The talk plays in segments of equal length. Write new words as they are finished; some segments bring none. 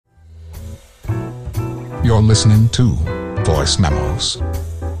You're listening to Voice Memos,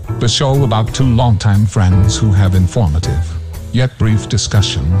 the show about two longtime friends who have informative, yet brief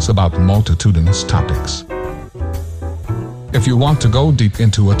discussions about multitudinous topics. If you want to go deep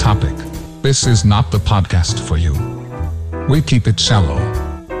into a topic, this is not the podcast for you. We keep it shallow.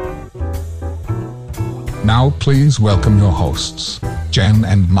 Now please welcome your hosts, Jenn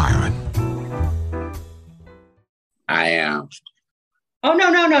and Myron. I am. Oh,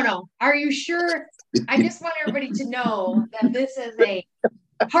 no. Are you sure? I just want everybody to know that this is a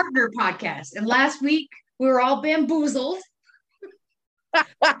partner podcast. And last week, we were all bamboozled.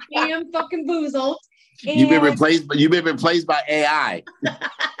 Fucking boozled. You've been replaced by AI.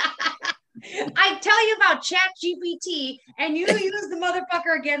 I tell you about ChatGPT, and you use the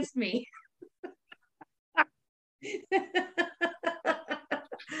motherfucker against me.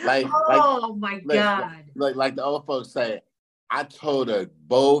 my God. Like the old folks say, I told a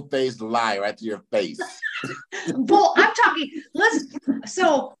bold-faced lie right to your face. Well, I'm talking,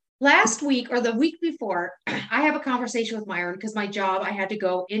 so last week or the week before, I have a conversation with Myron because my job, I had to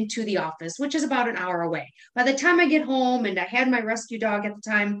go into the office, which is about an hour away. By the time I get home, and I had my rescue dog at the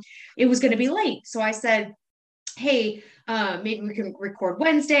time, it was going to be late. So I said, hey, maybe we can record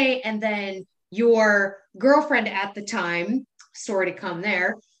Wednesday. And then your girlfriend at the time, sorry to come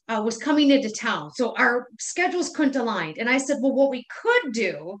there, was coming into town. So our schedules couldn't align. And I said, well, what we could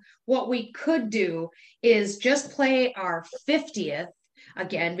do is just play our 50th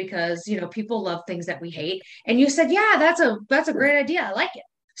again, because, you know, people love things that we hate. And you said, yeah, that's a great idea. I like it.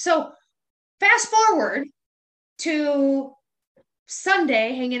 So fast forward to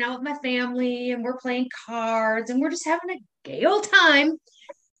Sunday, hanging out with my family, and we're playing cards, and we're just having a gay old time.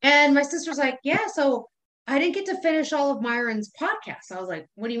 And my sister's like, yeah, so I didn't get to finish all of Myron's podcast. I was like,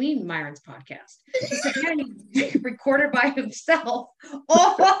 what do you mean Myron's podcast? She said, yeah, he recorded by himself.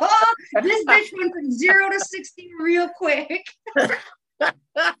 Oh, this bitch went from 0 to 60 real quick.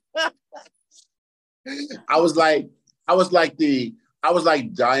 I was like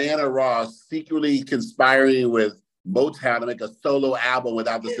Diana Ross secretly conspiring with Motown to make a solo album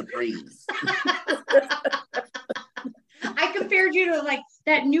without the Supremes. I compared you to like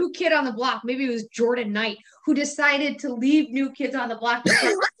that New Kid on the Block. Maybe it was Jordan Knight who decided to leave New Kids on the Block to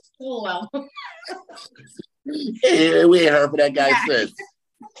start a solo album. Yeah, we ain't heard from that guy since.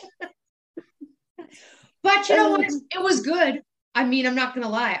 But you know what? It was good. I mean, I'm not going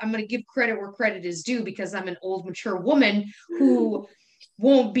to lie. I'm going to give credit where credit is due because I'm an old, mature woman who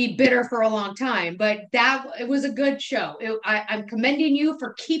won't be bitter for a long time. But it was a good show. I'm commending you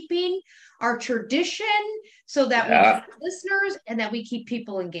for keeping our tradition so that we keep listeners and that we keep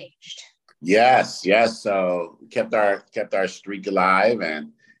people engaged. Yes. So kept our streak alive,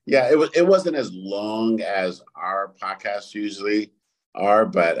 and yeah, it wasn't as long as our podcasts usually are,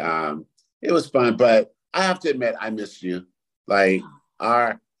 but it was fun. But I have to admit, I missed you. Like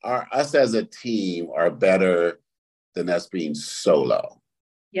our us as a team are better than us being solo.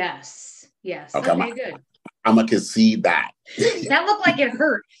 Yes. Okay, good. I'm gonna concede that. That looked like it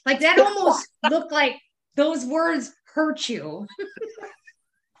hurt. Like that almost looked like those words hurt you.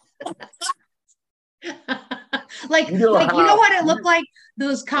 You know what it looked like?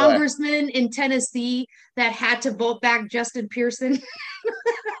 Those congressmen in Tennessee that had to vote back Justin Pearson.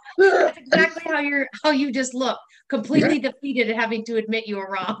 That's exactly how you just look, completely defeated at having to admit you were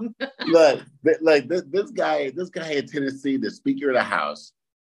wrong. Look, like this guy in Tennessee, the Speaker of the House.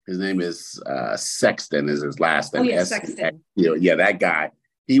 His name is Sexton is his last name. Oh, yeah, Sexton. Yeah, that guy.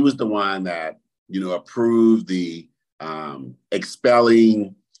 He was the one that, approved the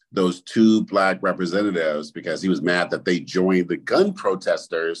expelling those two Black representatives because he was mad that they joined the gun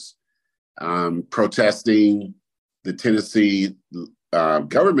protesters protesting the Tennessee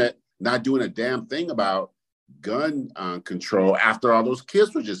government not doing a damn thing about gun control after all those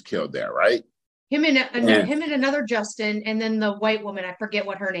kids were just killed there, right? Him and another Justin, and then the white woman, I forget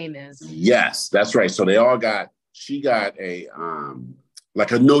what her name is. Yes, that's right. So she got a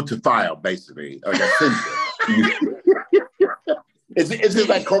like a note to file, basically, like a censure. It's just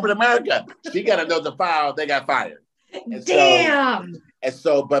like corporate America. She got a note to file, they got fired. And damn.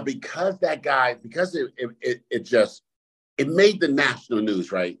 But because that guy, because it made the national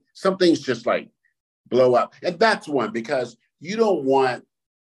news, right? Some things just like blow up. And that's one, because you don't want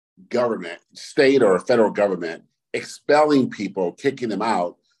government, state or federal government, expelling people, kicking them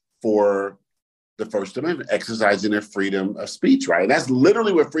out for the First Amendment, exercising their freedom of speech, right? And that's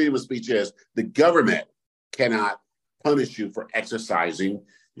literally what freedom of speech is. The government cannot punish you for exercising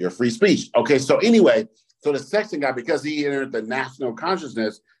your free speech. Okay, so anyway, so the Sexton guy, because he entered the national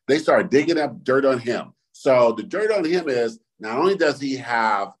consciousness, they started digging up dirt on him. So the dirt on him is, not only does he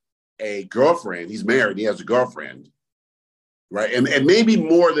have a girlfriend. He's married. He has a girlfriend, right? And maybe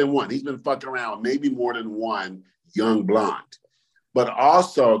more than one. He's been fucking around maybe more than one young blonde. But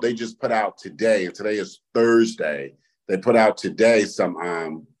also, they just put out today, and today is Thursday. They put out today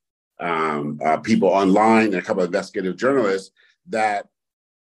some people online and a couple of investigative journalists that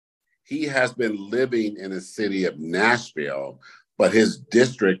he has been living in the city of Nashville, but his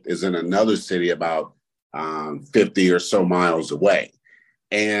district is in another city about 50 or so miles away.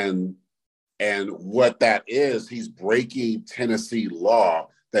 And what that is, he's breaking Tennessee law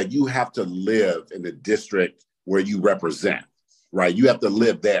that you have to live in the district where you represent. Right, you have to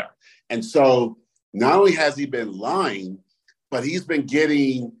live there. And so not only has he been lying, but he's been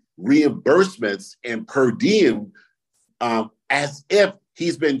getting reimbursements and per diem as if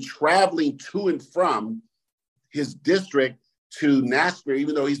he's been traveling to and from his district to Nashville,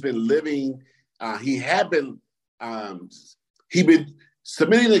 even though he's been living, he'd been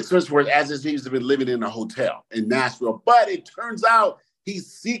submitting expense for it as if he's been living in a hotel in Nashville. But it turns out he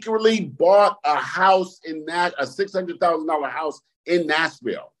secretly bought a house in a $600,000 house in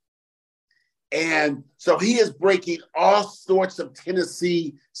Nashville. And so he is breaking all sorts of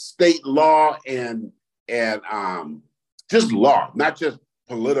Tennessee state law and just law, not just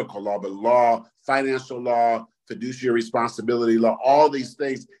political law, but law, financial law, fiduciary responsibility law, all these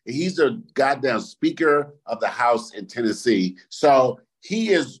things. And he's a goddamn Speaker of the House in Tennessee. So he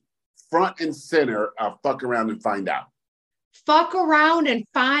is front and center of fuck around and find out. Fuck around and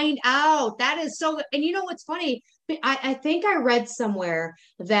find out. That is so good. And you know what's funny? I think I read somewhere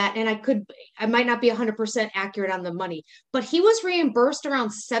that, and I might not be 100% accurate on the money, but he was reimbursed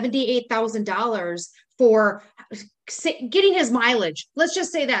around $78,000 for getting his mileage. Let's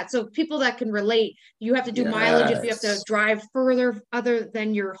just say that. So people that can relate, you have to do mileage if you have to drive further other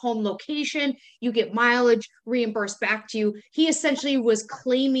than your home location, you get mileage reimbursed back to you. He essentially was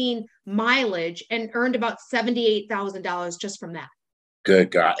claiming mileage and earned about $78,000 just from that.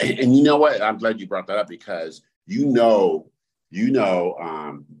 Good God. And you know what? I'm glad you brought that up because you know, in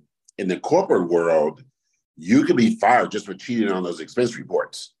the corporate world, you could be fired just for cheating on those expense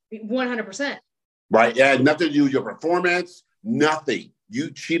reports. 100%. Right? It had nothing to do with your performance, nothing. You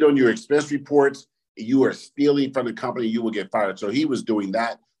cheat on your expense reports, you are stealing from the company, you will get fired. So he was doing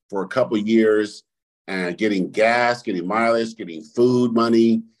that for a couple of years and getting gas, getting mileage, getting food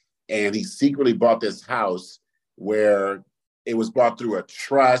money. And he secretly bought this house where it was bought through a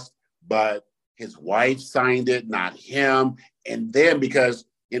trust, but his wife signed it, not him. And then because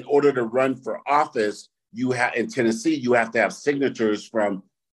in order to run for office, in Tennessee, you have to have signatures from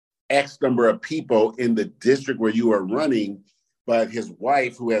X number of people in the district where you are running. But his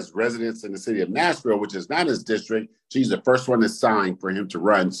wife, who has residence in the city of Nashville, which is not his district, she's the first one to sign for him to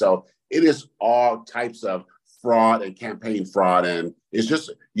run. So it is all types of fraud and campaign fraud. And it's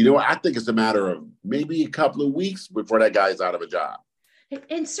just, I think it's a matter of maybe a couple of weeks before that guy is out of a job.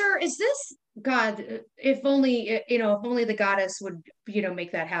 And sir, is this God, if only the goddess would,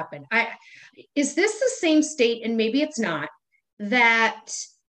 make that happen. Is this the same state, and maybe it's not, that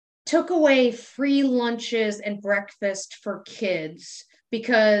took away free lunches and breakfast for kids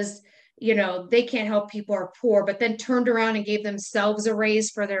because, they can't help people who are poor, but then turned around and gave themselves a raise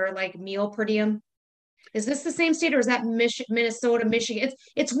for their meal per diem? Is this the same state, or is that Minnesota, Michigan?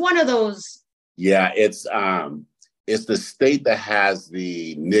 It's one of those. Yeah, it's the state that has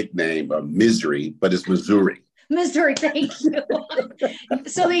the nickname of Misery, but it's Missouri. Missouri, thank you.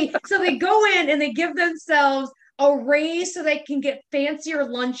 So they go in and they give themselves a raise so they can get fancier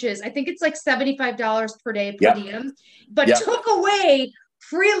lunches. I think it's like $75 per day per diem, but took away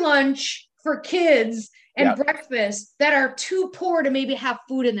free lunch for kids and breakfast that are too poor to maybe have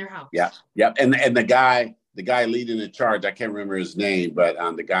food in their house. Yeah. And the guy leading the charge, I can't remember his name, but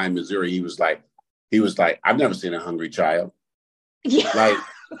the guy in Missouri, he was like, I've never seen a hungry child. Yeah.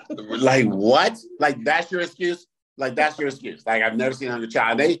 Like what? Like that's your excuse? Like that's your excuse? Like I've never seen a hungry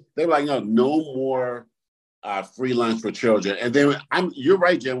child. They were like, no more free lunch for children. And then you're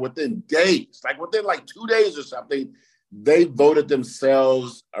right, Jen. Within days, within 2 days or something, they voted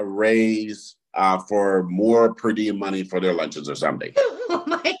themselves a raise for more per diem money for their lunches or something. Oh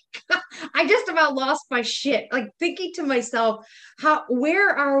my God. I just about lost my shit. Thinking to myself, where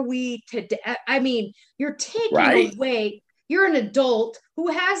are we today? I mean, you're taking away, you're an adult who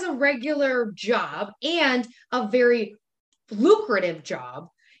has a regular job and a very lucrative job,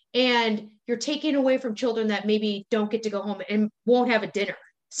 and you're taking away from children that maybe don't get to go home and won't have a dinner.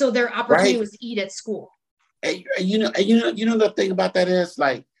 So their opportunity was to eat at school. And the thing about that is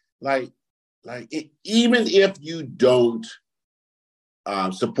even if you don't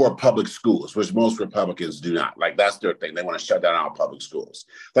support public schools, which most Republicans do not. Like, that's their thing. They want to shut down all public schools.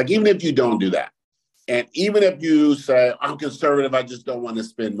 Like, even if you don't do that, and even if you say, I'm conservative, I just don't want to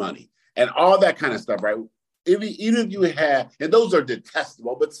spend money, and all that kind of stuff, right? Even if you have, and those are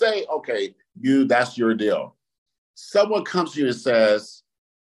detestable, but say, okay, that's your deal. Someone comes to you and says,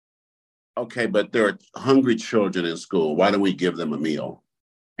 okay, but there are hungry children in school. Why don't we give them a meal?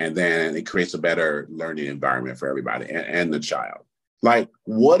 And then it creates a better learning environment for everybody and the child. Like,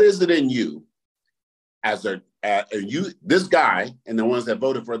 what is it in you this guy and the ones that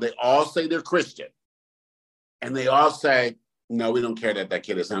voted for, they all say they're Christian. And they all say, no, we don't care that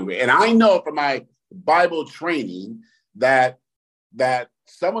kid is hungry. And I know from my Bible training that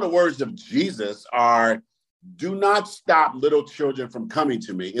some of the words of Jesus are, do not stop little children from coming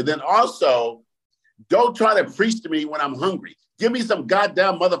to me. And then also, don't try to preach to me when I'm hungry. Give me some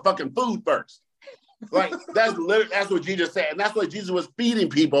goddamn motherfucking food first. Like, that's what Jesus said. And that's why Jesus was feeding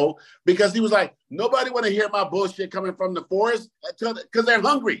people, because he was like, nobody want to hear my bullshit coming from the forest because they're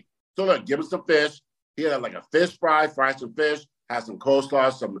hungry. So look, give them some fish. He had like a fish fry some fish, had some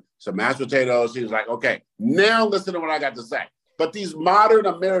coleslaw, some mashed potatoes. He was like, okay, now listen to what I got to say. But these modern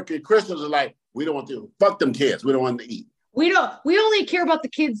American Christians are like, we don't want to, fuck them kids. We don't want them to eat. We only care about the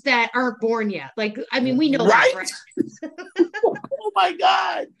kids that aren't born yet. Like, I mean, we know right? that, right? Oh my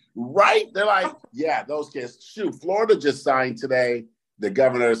God. Right? They're like, yeah, those kids. Shoot, Florida just signed today. The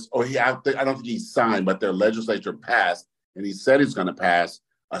governor's, I don't think he signed, but their legislature passed, and he said he's going to pass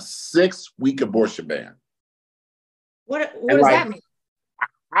a 6-week abortion ban. What does that mean?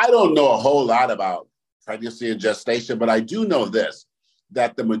 I don't know a whole lot about pregnancy and gestation, but I do know this,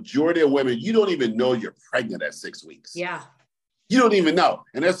 that the majority of women, you don't even know you're pregnant at 6 weeks. Yeah. You don't even know.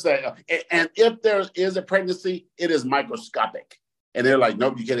 And and if there is a pregnancy, it is microscopic. And they're like,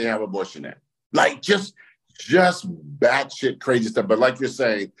 nope, you can't even have abortion there. Like, just batshit crazy stuff. But like you're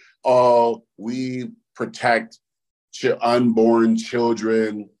saying, we protect unborn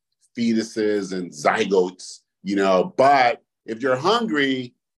children, fetuses, and zygotes, but if you're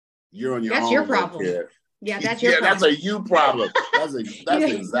hungry, you're on your own. That's your problem. Kid. Yeah, that's your problem. That's a you problem. That's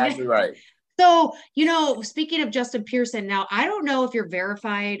exactly right. So, speaking of Justin Pearson, now I don't know if you're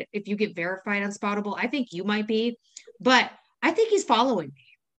verified, if you get verified on Spoutable. I think you might be, but I think he's following me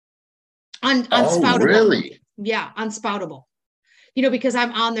on Spoutable. Really? Yeah, on Spoutable. Because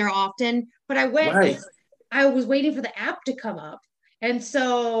I'm on there often, but I was waiting for the app to come up. And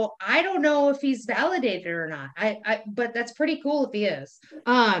so I don't know if he's validated or not. But that's pretty cool if he is.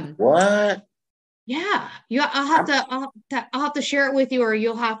 What? Yeah, I'll have to share it with you, or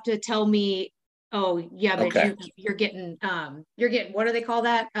you'll have to tell me. Oh, yeah, but okay. You're getting what do they call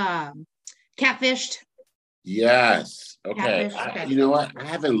that? Catfished. Yes. Okay. Okay. You know what? I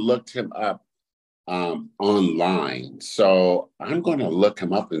haven't looked him up online, so I'm going to look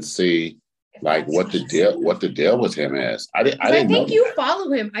him up and see what the deal with him is. I didn't think know you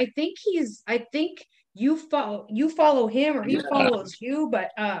follow him. I think you follow him, or he follows you,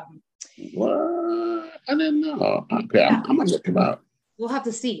 but what? I didn't know. Okay, yeah. I'm gonna look him up. We'll have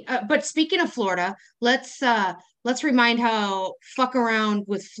to see. But speaking of Florida, let's remind how fuck around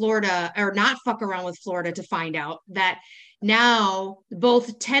with Florida, or not fuck around with Florida, to find out that now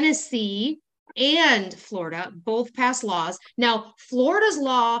both Tennessee and Florida both passed laws. Now, Florida's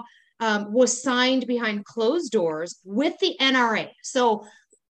law was signed behind closed doors with the NRA. So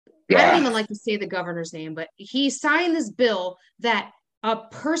I don't even like to say the governor's name, but he signed this bill that a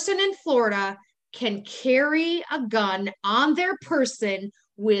person in Florida can carry a gun on their person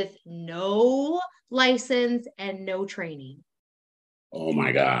with no license and no training. Oh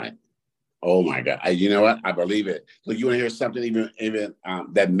my God. You know what? I believe it. Look, you want to hear something even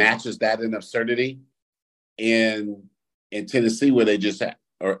that matches that in absurdity? In Tennessee, where they just had,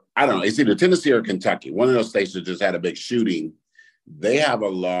 or I don't know, it's either Tennessee or Kentucky. One of those states that just had a big shooting. They have a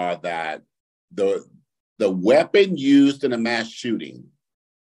law that the weapon used in a mass shooting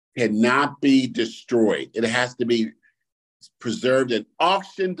cannot be destroyed. It has to be preserved and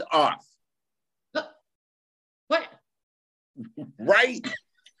auctioned off. What? Right?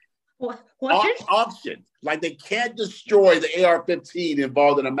 What? Auction. Like, they can't destroy the AR-15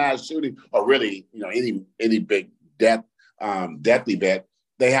 involved in a mass shooting, or really, any big deathly event.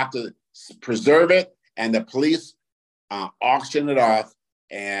 They have to preserve it, and the police auction it off,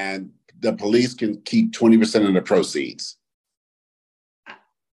 and the police can keep 20% of the proceeds.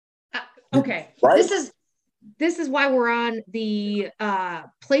 Okay. Right? This is why we're on the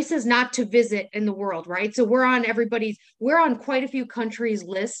places not to visit in the world, right? So we're on quite a few countries'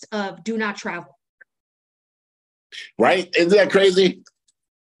 list of do not travel. Right? Isn't that crazy?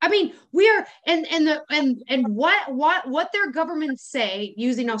 I mean, we are, and what their governments say,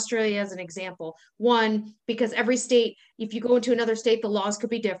 using Australia as an example. One, because every state, if you go into another state, the laws could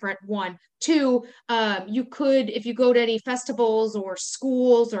be different. One, two, you could, if you go to any festivals or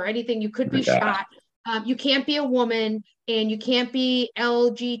schools or anything, you could be shot. You can't be a woman, and you can't be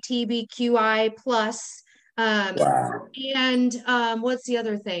LGBTQI plus. Wow. And what's the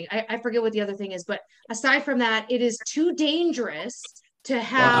other thing? I forget what the other thing is, but aside from that, it is too dangerous to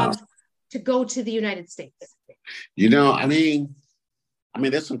have to go to the United States. I mean,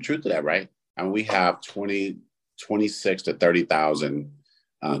 there's some truth to that, right? I mean, we have 26 to 30,000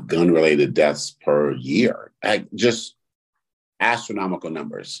 gun-related deaths per year, just astronomical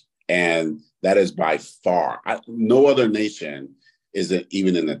numbers. And that is by far, no other nation isn't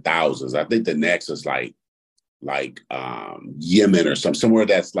even in the thousands. I think the next is like Yemen or somewhere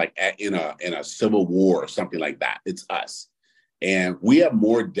that's like in a civil war or something like that. It's us. And we have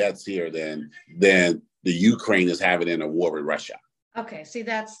more deaths here than the Ukraine is having in a war with Russia. Okay, see,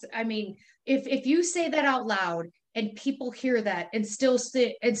 if you say that out loud and people hear that and still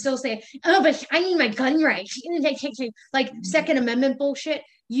say, oh, but I need my gun rights, like Second Amendment bullshit,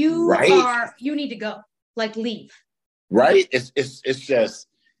 you need to go, like, leave. Right? It's just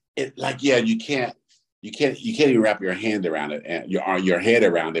you can't even wrap your hand around it and your head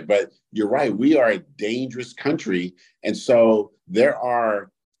around it. But you're right. We are a dangerous country. And so there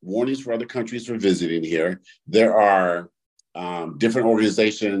are warnings for other countries for visiting here. There are different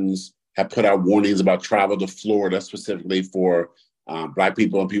organizations have put out warnings about travel to Florida, specifically for Black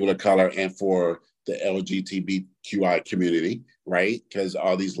people and people of color and for the LGBTQI community, right? Because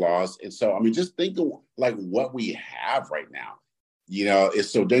all these laws. And so, just think of like what we have right now.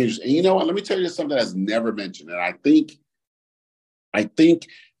 It's so dangerous. And you know what? Let me tell you something that's never mentioned. And I think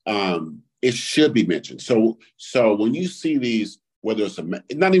it should be mentioned. So when you see these, whether it's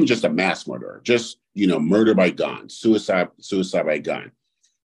not even just a mass murder, just, murder by gun, suicide by gun.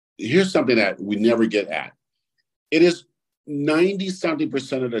 Here's something that we never get at. It is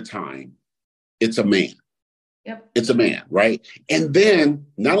 90-something% of the time, it's a man. Yep. It's a man, right? And then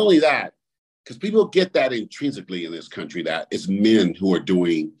not only that, because people get that intrinsically in this country, that it's men who are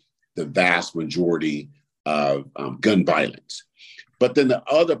doing the vast majority of gun violence. But then the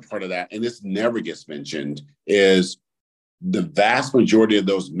other part of that, and this never gets mentioned, is the vast majority of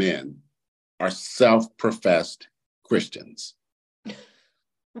those men are self-professed Christians,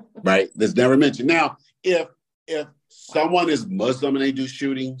 right? That's never mentioned. Now, if someone is Muslim and they do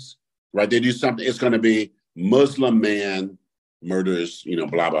shootings, right, they do something, it's going to be Muslim man murders,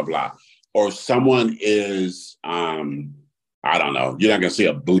 blah, blah, blah. Or someone is, I don't know, you're not going to see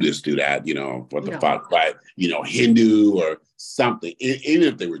a Buddhist do that, what the fuck, but, Hindu or something. Even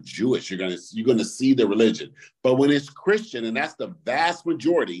if they were Jewish, you're going to see the religion. But when it's Christian, and that's the vast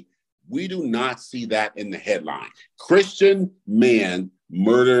majority, we do not see that in the headline. Christian man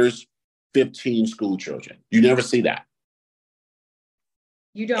murders 15 school children. You never see that.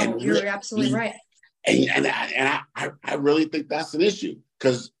 You don't. You're absolutely right. And I really think that's an issue,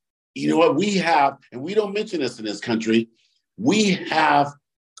 because you know what we have, and we don't mention this in this country, we have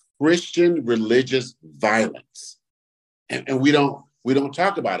Christian religious violence, and we don't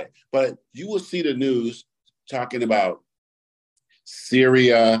talk about it. But you will see the news talking about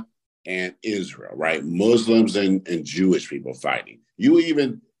Syria and Israel, right? Muslims and Jewish people fighting.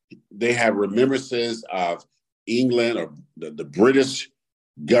 They have remembrances of England or the British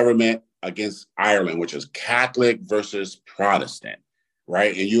government against Ireland, which is Catholic versus Protestant,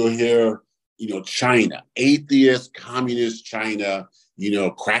 right? And you'll hear, China, atheist, communist China,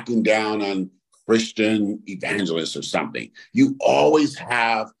 cracking down on Christian evangelists or something. You always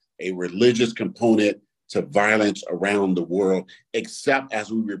have a religious component to violence around the world, except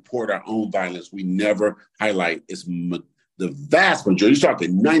as we report our own violence, we never highlight the vast majority, you're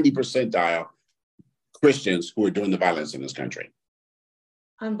talking 90% Christians who are doing the violence in this country.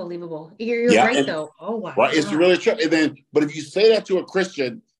 Unbelievable. You're right, though. Oh, wow. Right, it's really true. And then, but if you say that to a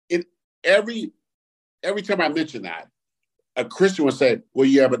Christian, every time I mention that, a Christian will say, well,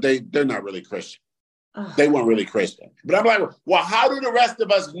 yeah, but they're not really Christian. Oh. They weren't really Christian. But I'm like, well, how do the rest of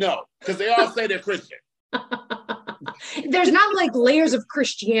us know? Because they all say they're Christian. There's not like layers of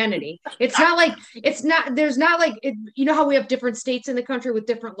Christianity. There's not like, how we have different states in the country with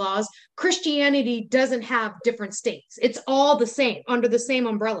different laws. Christianity doesn't have different states. It's all the same, under the same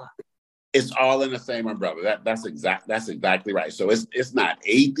umbrella. It's all in the same umbrella. That's exactly right. So it's not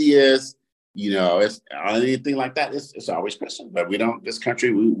atheist, it's anything like that. It's always Christian. But we don't, this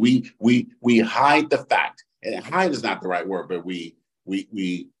country, we hide the fact. And hide is not the right word, but we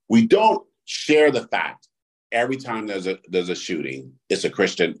don't share the fact every time there's a shooting, it's a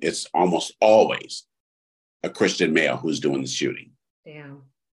Christian. It's almost always a Christian male who's doing the shooting. Damn.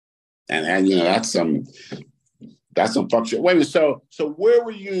 And that's some fuck shit. Wait a minute. So where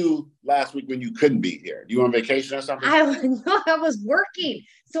were you last week when you couldn't be here? You on vacation or something? I was working.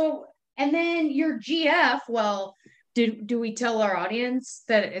 So, and then your GF. Well, do we tell our audience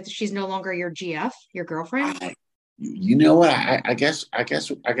that she's no longer your GF, your girlfriend? You know what? I guess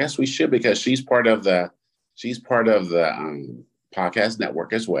we should, because she's part of the podcast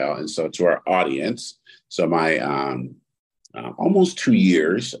network as well. And so to our audience, so my almost 2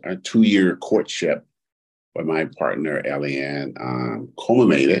 years, a 2-year courtship with my partner Eliane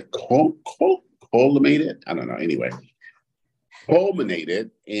culminated. I don't know. Anyway,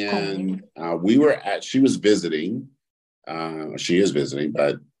 culminated, and she was visiting. She is visiting,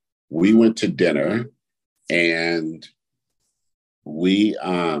 but we went to dinner, and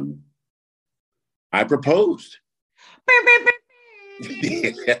I proposed.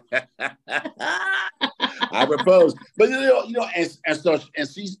 I proposed, but and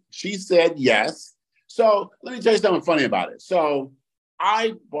she said yes. So let me tell you something funny about it. So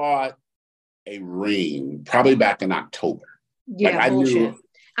I bought a ring probably back in October. Yeah, bullshit.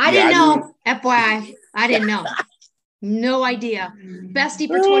 I didn't know. FYI, I didn't know. No idea. Bestie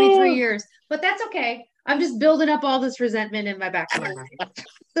for 23 years, but that's okay. I'm just building up all this resentment in my back of my mind.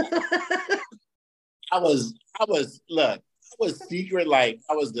 I was secret, like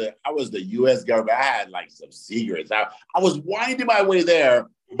I was the U.S. government. I had like some secrets. I was winding my way there,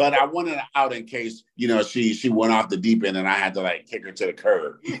 but I wanted out in case she went off the deep end and I had to like kick her to the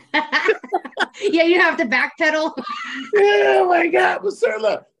curb. Yeah, you have to backpedal. Yeah, oh my God! But sir,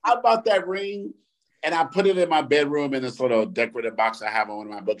 look, I bought that ring and I put it in my bedroom in this little decorative box I have on one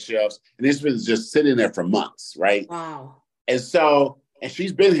of my bookshelves, and it's been just sitting there for months, right? Wow. And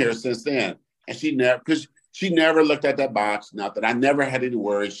she's been here since then, and she never looked at that box. Nothing. I never had any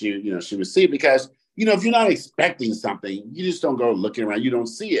worries. She would see it, because if you're not expecting something, you just don't go looking around. You don't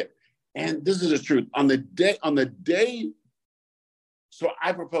see it. And this is the truth. On the day, so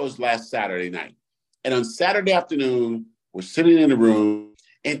I proposed last Saturday night, and on Saturday afternoon, we're sitting in the room,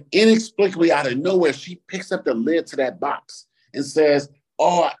 and inexplicably out of nowhere, she picks up the lid to that box and says,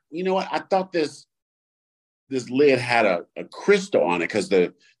 "Oh, you know what? I thought this lid had a crystal on it, because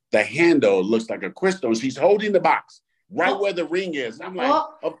the handle looks like a crystal." And she's holding the box right where the ring is. I'm like,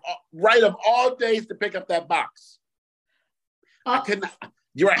 of all days to pick up that box.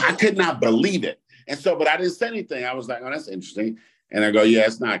 You're right. I could not believe it. And so, but I didn't say anything. I was like, "Oh, that's interesting." And I go, "Yeah,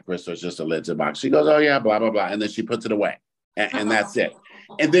 it's not crystal. It's just a lid to the box." She goes, "Oh yeah, blah, blah, blah." And then she puts it away. And that's it.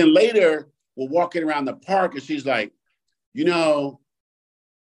 And then later we're walking around the park, and she's like, "You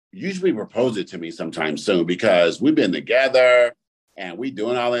should be proposing to me sometime soon, because we've been together and we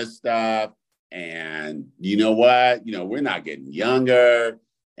doing all this stuff. And you know what? We're not getting younger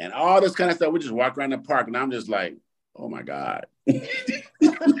and all this kind of stuff." We just walk around the park, and I'm just like, oh my God.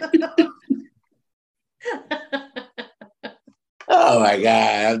 Oh my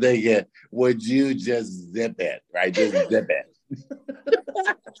God. I'm thinking, would you just zip it? Right? Just zip it.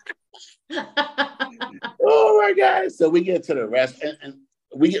 Oh my God. So we get to the restaurant, and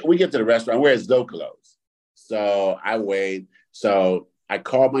we get to the restaurant where it's Zocalo's. So I wait. So I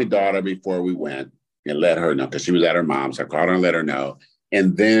called my daughter before we went and let her know, because she was at her mom's. I called her and let her know.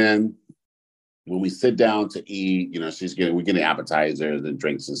 And then when we sit down to eat, we're getting appetizers and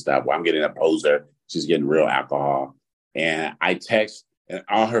drinks and stuff. Well, I'm getting a poser. She's getting real alcohol. And I text, and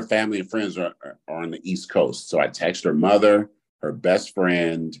all her family and friends are on the East Coast. So I text her mother, her best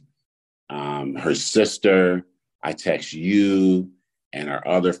friend, her sister. I text you and our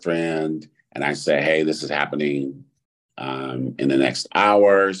other friend, and I say, "Hey, this is happening in the next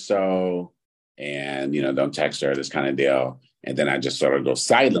hour or so. And, don't text her," this kind of deal. And then I just sort of go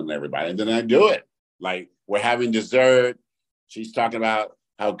silent on everybody. And then I do it. Like, we're having dessert. She's talking about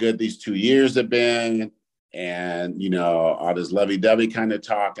how good these 2 years have been, and, all this lovey-dovey kind of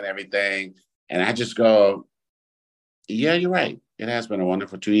talk and everything. And I just go, "Yeah, you're right. It has been a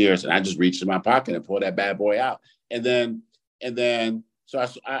wonderful 2 years." And I just reached in my pocket and pulled that bad boy out. And then, so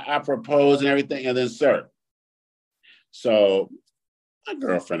I proposed and everything. And then, sir, so my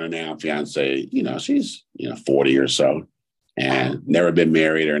girlfriend, or now fiance, she's, 40 or so, and never been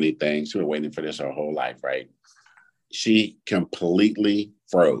married or anything. She's been waiting for this her whole life, right? She completely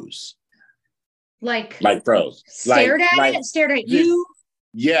froze. Like froze. Stared at you?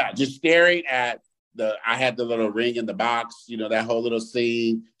 Yeah, just staring at I had the little ring in the box, that whole little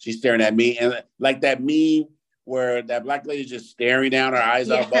scene. She's staring at me. And like that meme where that black lady just staring down, her eyes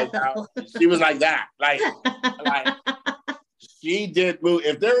all bugged out. She was like that. Like She did move.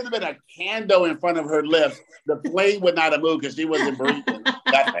 If there would have been a candle in front of her lips, the plane would not have moved because she wasn't breathing.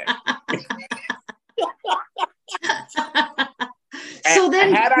 Nothing. So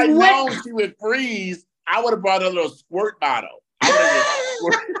then, had I known she would freeze, I would have brought a little squirt bottle.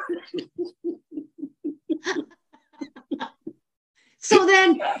 So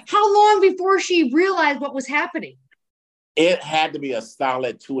then, how long before she realized what was happening? It had to be a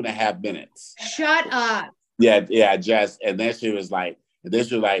solid 2.5 minutes. Shut up. Yeah, just, and then she was like,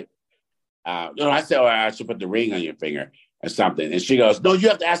 I said, oh, I should put the ring on your finger or something. And she goes, no, you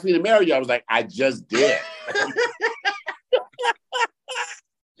have to ask me to marry you. I was like, I just did.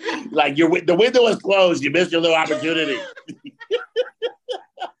 Like, the window was closed. You missed your little opportunity.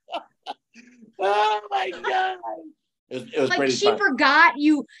 Oh, my God. It was like pretty she fun. Forgot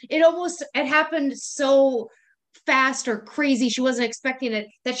you. It happened so fast or crazy. She wasn't expecting it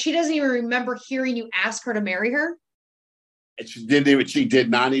that she doesn't even remember hearing you ask her to marry her. And she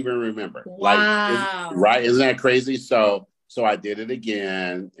did not even remember. Wow. Right? Isn't that crazy? So I did it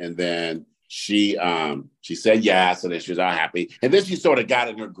again. And then she said yes. And then she was all happy. And then she sort of got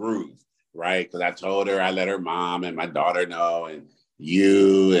in her groove, right? Because I told her, I let her mom and my daughter know, and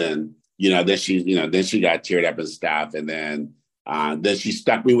you, and then she got teared up and stuff. And then she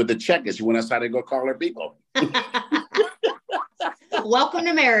stuck me with the check and she went outside to go call her people. Welcome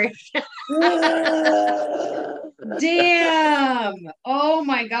to marriage. Damn. Oh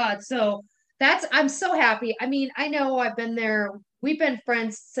my God. So I'm so happy. I mean, I know I've been there. We've been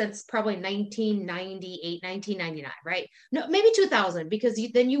friends since probably 1998, 1999, right? No, maybe 2000, because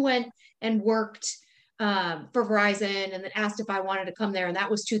then you went and worked for Verizon and then asked if I wanted to come there. And that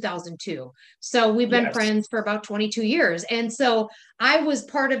was 2002. So we've been friends for about 22 years. And so I was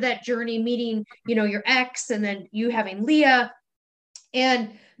part of that journey, meeting, your ex, and then you having Leah,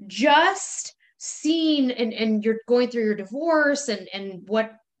 and just seeing, and you're going through your divorce and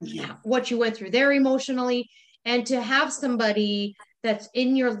what you went through there emotionally, and to have somebody that's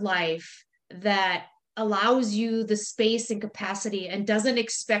in your life that allows you the space and capacity and doesn't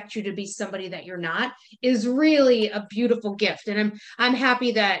expect you to be somebody that you're not, is really a beautiful gift. And I'm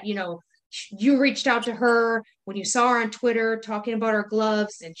happy that, you reached out to her when you saw her on Twitter talking about her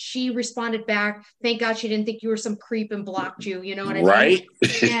gloves, and she responded back. Thank God she didn't think you were some creep and blocked you. You know what I mean? Right.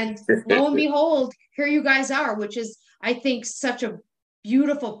 And lo and behold, here you guys are, which is, I think, such a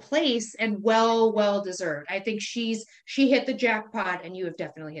beautiful place and well deserved. I think she hit the jackpot, and you have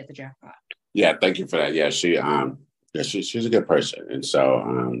definitely hit the jackpot. Yeah, thank you for that. Yeah, she's a good person. And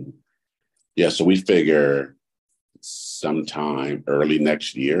so so we figure sometime early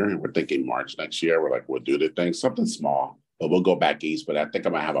next year, and we're thinking March next year, we're like, we'll do the thing, something small, but we'll go back east. But I think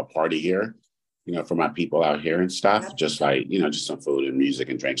I'm gonna have a party here, for my people out here and stuff. Just like, just some food and music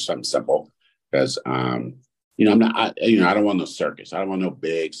and drinks, something simple. Because I'm not, I don't want no circus. I don't want no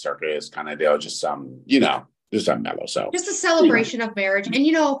big circus kind of deal. Just some, just something mellow. So just a celebration of marriage. And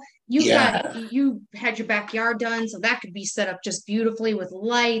you had your backyard done, so that could be set up just beautifully with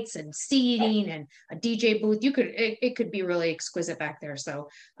lights and seating and a DJ booth. It could be really exquisite back there. So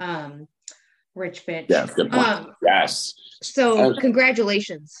rich bitch. Yeah, good point. Yes. So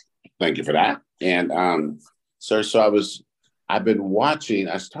congratulations. Thank you for that. And so I've been watching,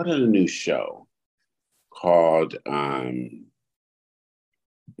 I started a new show called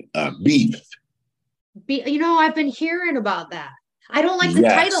Beef. I've been hearing about that. I don't like the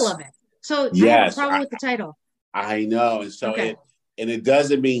title of it. So I have a problem with the title. I know. And so it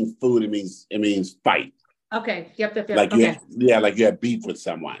doesn't mean food, it means fight. Okay. Yep. Like you have beef with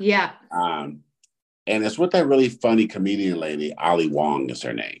someone. Yeah. And it's with that really funny comedian lady, Ali Wong is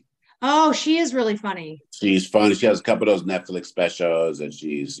her name. Oh, she is really funny. She's funny. She has a couple of those Netflix specials, and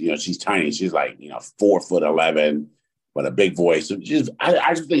she's tiny. She's like, 4'11", but a big voice. I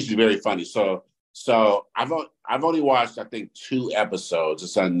just think she's very funny. So I've only watched, I think, 2 episodes.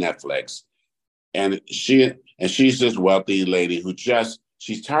 It's on Netflix, and she's this wealthy lady who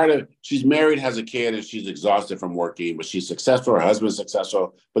she's married, has a kid, and she's exhausted from working, but she's successful. Her husband's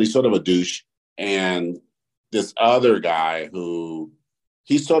successful, but he's sort of a douche. And this other guy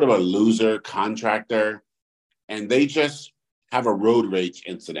he's sort of a loser contractor, and they just have a road rage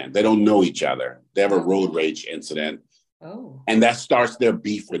incident. They don't know each other. They have a road rage incident. Oh. And that starts their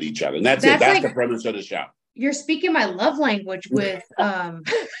beef with each other. And that's it. That's like, the premise of the show. You're speaking my love language with I'm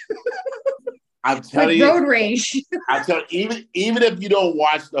telling you, road rage. I tell you, even if you don't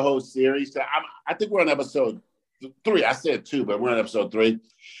watch the whole series, I think we're on episode 3. I said 2, but we're on episode 3.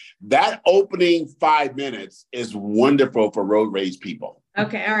 That opening 5 minutes is wonderful for road rage people.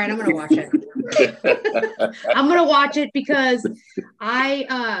 Okay, all right, I'm gonna watch it. I'm gonna watch it because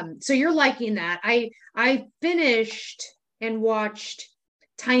so you're liking that. I finished and watched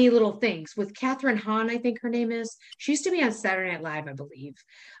Tiny Little Things with Catherine Hahn, I think her name is. She used to be on Saturday Night Live, I believe.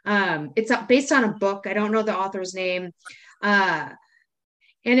 It's based on a book. I don't know the author's name. And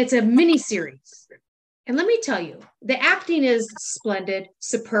it's a mini series. And let me tell you, the acting is splendid,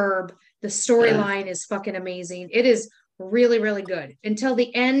 superb. The storyline is fucking amazing. It is really, really good until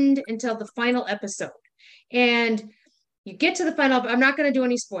the end, until the final episode. And you get to the final, I'm not going to do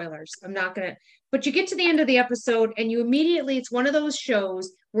any spoilers. But you get to the end of the episode and you immediately, it's one of those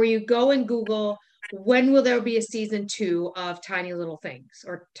shows where you go and Google, when will there be a season 2 of Tiny Little Things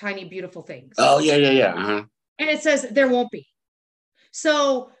or Tiny Beautiful Things? Oh, yeah. Uh-huh. And it says there won't be.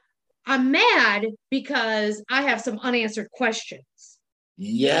 So I'm mad because I have some unanswered questions.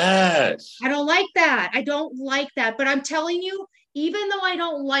 Yes. I don't like that. But I'm telling you, even though I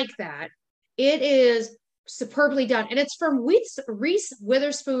don't like that, it is superbly done. And it's from Reese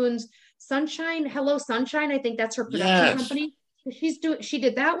Witherspoon's Sunshine. Hello, Sunshine. I think that's her production company. She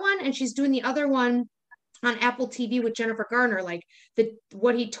did that one, and she's doing the other one on Apple TV with Jennifer Garner, like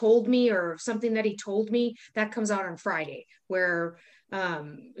what he told me or something that he told me, that comes out on Friday, where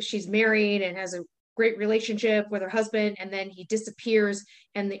she's married and has a great relationship with her husband, and then he disappears,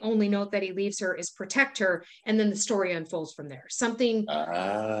 and the only note that he leaves her is protect her, and then the story unfolds from there. Something.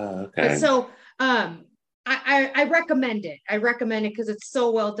 Okay. So I recommend it. I recommend it because it's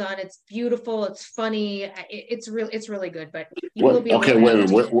so well done. It's beautiful. It's funny. It's really good. But you will be okay. Wait a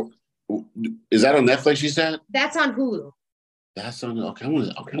minute. Is that on Netflix? You said that's on Hulu. That's on. Okay, I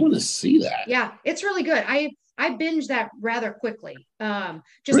want to see that. Yeah, it's really good. I binged that rather quickly,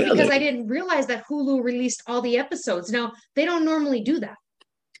 because I didn't realize that Hulu released all the episodes. Now they don't normally do that.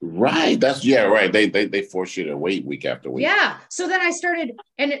 Right. Right. They force you to wait week after week. Yeah. So then I started,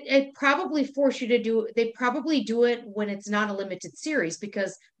 and it probably forced you to do. They probably do it when it's not a limited series,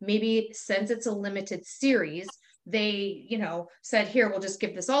 because maybe since it's a limited series, they, said, here, we'll just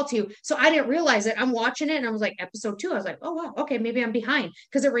give this all to you. So I didn't realize it. I'm watching it and I was like, episode 2. I was like, oh, wow, okay, maybe I'm behind,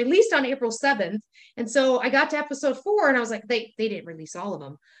 because it released on April 7th. And so I got to episode 4 and I was like, they didn't release all of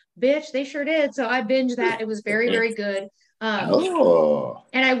them. Bitch, they sure did. So I binged that. It was very, very good. And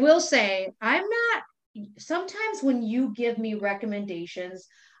I will say, sometimes when you give me recommendations,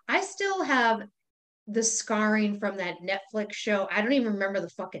 I still have the scarring from that Netflix show. I don't even remember the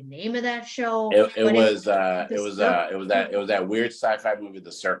fucking name of that show. It was that weird sci-fi movie,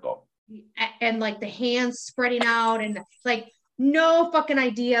 The Circle. And like the hands spreading out and like no fucking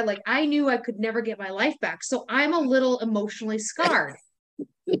idea. Like I knew I could never get my life back. So I'm a little emotionally scarred.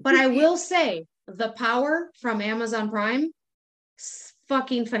 But I will say, The Power from Amazon Prime,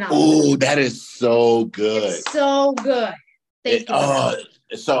 fucking phenomenal. Oh, that is so good. It's so good. Thank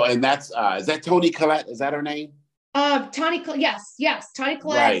you. So, and that's is that Toni Collette? Is that her name? Toni Collette. Yes, Toni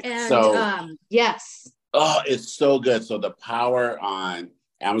Collette. Right. And yes. Oh, it's so good. So The Power on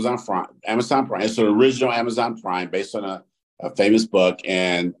Amazon Prime. It's an original Amazon Prime based on a famous book,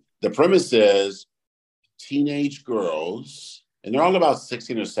 and the premise is teenage girls, and they're all about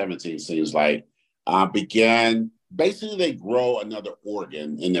 16 or 17, seems like, basically they grow another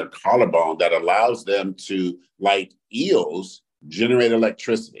organ in their collarbone that allows them to, like eels, generate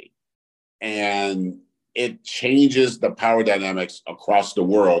electricity. And it changes the power dynamics across the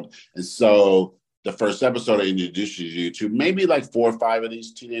world. And so the first episode introduces you to maybe like 4 or 5 of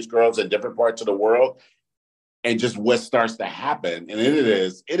these teenage girls in different parts of the world, and just what starts to happen. And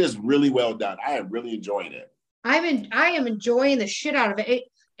it is really well done. I am really enjoying it. I am enjoying the shit out of it.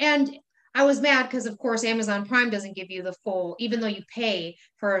 And I was mad because, of course, Amazon Prime doesn't give you the full, even though you pay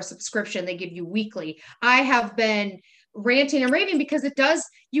for a subscription, they give you weekly. I have been ranting and raving because it does,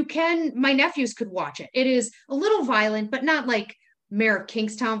 my nephews could watch it. It is a little violent, but not like Mayor of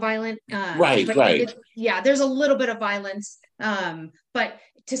Kingstown violent. Right. There's a little bit of violence. But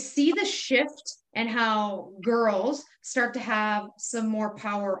to see the shift and how girls start to have some more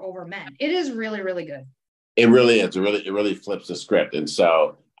power over men, it is really, really good. It really is. It really flips the script. And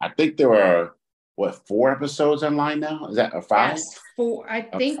so I think there are 4 episodes online now? Is that 5? Yes, 4. I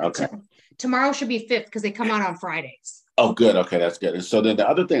think tomorrow should be 5th because they come out on Fridays. Oh, good. Okay, that's good. And so then the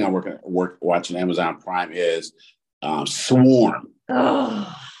other thing I'm watching Amazon Prime is Swarm.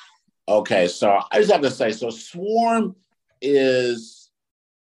 Oh. Okay, so I just have to say, so Swarm it's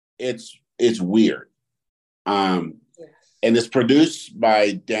weird. And it's produced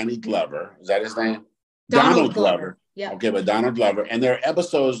by Danny Glover. Is that his name? Donald Glover. Yeah. Okay, but Donald Glover. And there are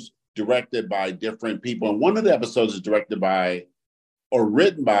episodes directed by different people. And one of the episodes is directed by or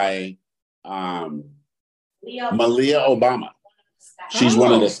written by Malia Obama. She's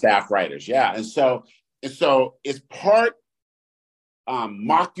one of the staff writers. Yeah. And so it's part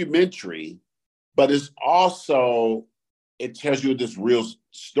mockumentary, but it's also it tells you this real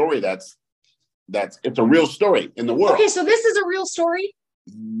story that's it's a real story in the world. Okay, so this is a real story?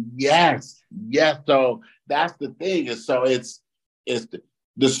 Yes. So that's the thing. Is so it's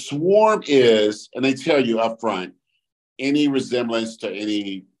the swarm is, and they tell you up front, any resemblance to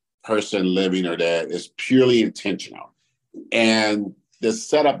any person living or dead is purely intentional. And the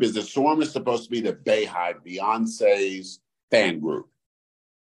setup is the swarm is supposed to be the Bayhive, Beyonce's fan group.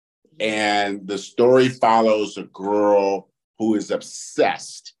 And the story follows a girl who is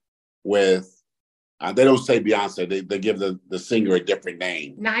obsessed with, they don't say Beyonce, they give the singer a different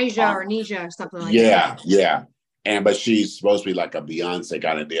name. Nija or Nisha or something like that. Yeah. But she's supposed to be like a Beyonce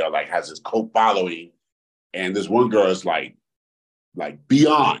kind of deal, like has this cult following. And this one girl is like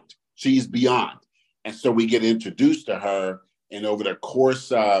beyond. She's beyond. And so we get introduced to her. And over the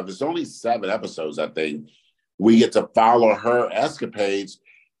course of, it's only 7 episodes, I think, we get to follow her escapades.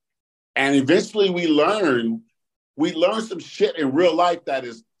 And eventually we learn some shit in real life that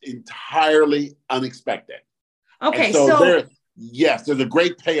is entirely unexpected. Okay, and so there's a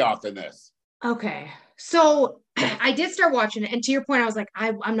great payoff in this. Okay, so I did start watching it, and to your point, I was like,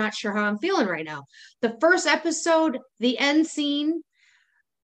 I'm not sure how I'm feeling right now. The first episode, the end scene,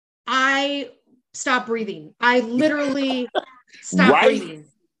 I stopped breathing. I literally stopped breathing.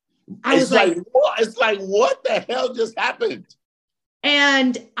 It's like, what the hell just happened?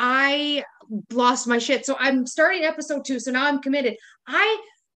 And I lost my shit. So I'm starting episode 2. So now I'm committed.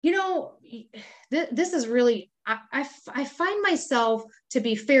 This is really, I find myself to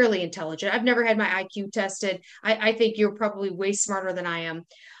be fairly intelligent. I've never had my IQ tested. I think you're probably way smarter than I am.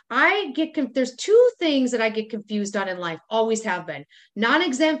 There's 2 things that I get confused on in life, always have been: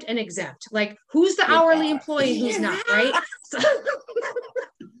 non-exempt and exempt. Like, who's the hourly employee, who's not, right? So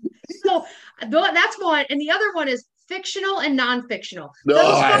that's one. And the other one is fictional and non-fictional.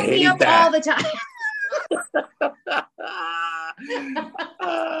 Those fuck me up all the time.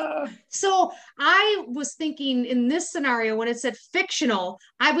 So I was thinking in this scenario, when it said fictional,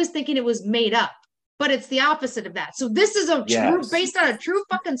 I was thinking it was made up, but it's the opposite of that. So this is based on a true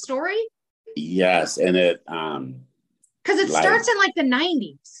fucking story. Yes, and it because it starts in like the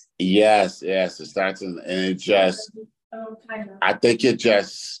 90s. Yes, it starts and it just. I think it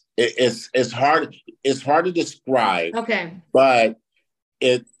just. It's hard to describe. Okay. But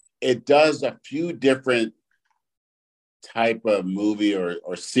it does a few different type of movie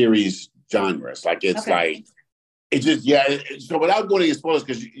or series genres. Like it's like it just so without going into spoilers,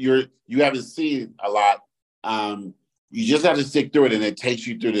 because you haven't seen a lot, you just have to stick through it, and it takes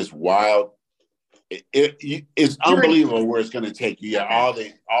you through this wild. It's unbelievable where it's going to take you. All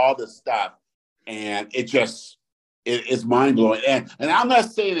the stuff, and it just. It's mind blowing, and I'm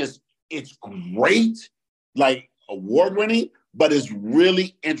not saying it's great, like award-winning, but it's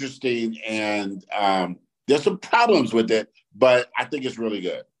really interesting, and there's some problems with it, but I think it's really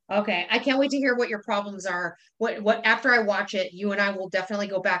good. Okay, I can't wait to hear what your problems are. What after I watch it, you and I will definitely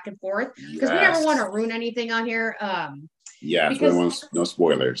go back and forth, because we never want to ruin anything on here. Because no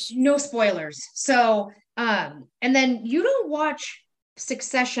spoilers. No spoilers. So, and then you don't watch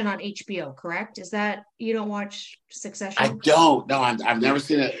Succession on HBO, correct? Is that you don't watch Succession? I don't. No, I've never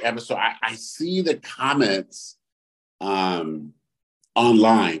seen an episode. I see the comments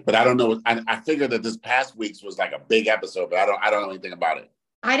online, but I don't know. I figured that this past week's was like a big episode, but I don't know anything about it.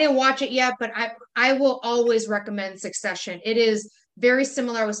 I didn't watch it yet, but I will always recommend Succession. It is very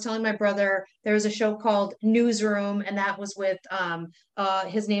similar. I was telling my brother there was a show called Newsroom, and that was with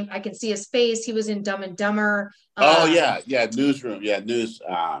his name. I can see his face. He was in Dumb and Dumber. Newsroom. Yeah, news.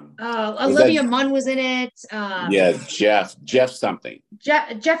 Olivia Munn was in it. Jeff something.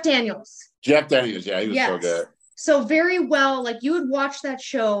 Jeff Daniels. Jeff Daniels. Yeah, he was so good. So very well, like you would watch that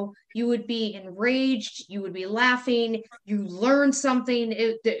show, you would be enraged, you would be laughing, you learned something.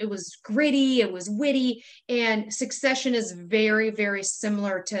 It was gritty, it was witty, and Succession is very, very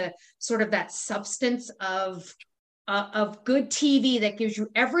similar to sort of that substance of good TV that gives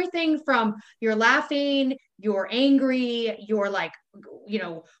you everything from you're laughing, you're angry, you're like,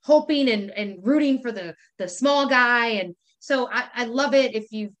 hoping and rooting for the small guy. And so I love it.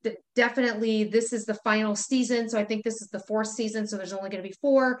 If you definitely, this is the final season. So I think this is the 4th season. So there's only going to be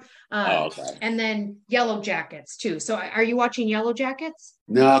 4. And then Yellow Jackets too. So are you watching Yellow Jackets?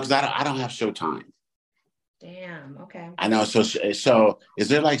 No, because I don't have Showtime. Damn. Okay. I know. So is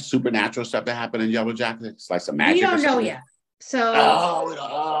there like supernatural stuff that happened in Yellow Jackets? Like some magic? We don't know yet. So.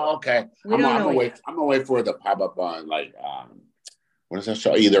 Okay. I'm gonna wait for it to pop up on like what is that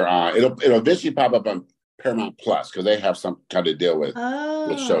show? Either it'll eventually pop up on Paramount Plus, because they have some kind of deal with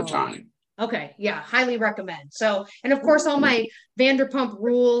Showtime. Okay, yeah, highly recommend. So, and of course, all my Vanderpump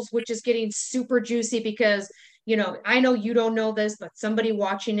Rules, which is getting super juicy because I know you don't know this, but somebody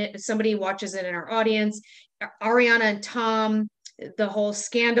watches it in our audience. Ariana and Tom, the whole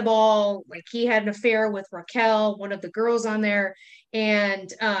scandal, like he had an affair with Raquel, one of the girls on there.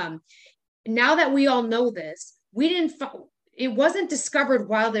 And now that we all know this, it wasn't discovered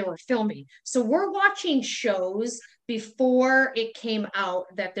while they were filming. So we're watching shows before it came out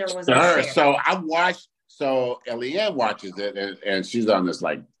that there was an affair. So Eliane watches it, and she's on this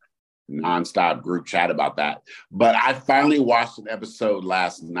like nonstop group chat about that. But I finally watched an episode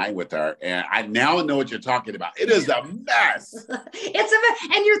last night with her, and I now know what you're talking about. It is a mess. It's a mess.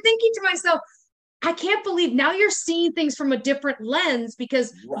 And you're thinking to myself, I can't believe now you're seeing things from a different lens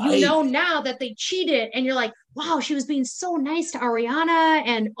because you know now that they cheated, and you're like, wow, she was being so nice to Ariana,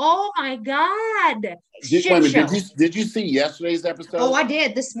 and oh my God. Did you see yesterday's episode? Oh, I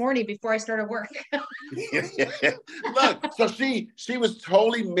did this morning before I started work. Look, so she was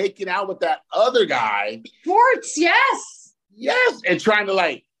totally making out with that other guy. Schwartz, yes. Yes, and trying to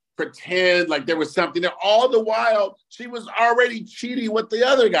like pretend like there was something there. All the while, she was already cheating with the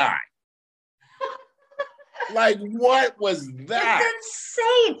other guy. Like, what was that? It's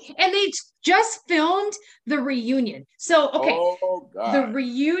insane. And they just filmed the reunion. So, okay, the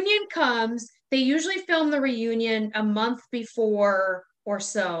reunion comes. They usually film the reunion a month before or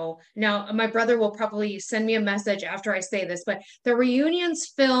so. Now, my brother will probably send me a message after I say this, but the reunion's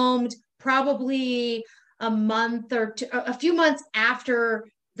filmed probably a month or two, a few months after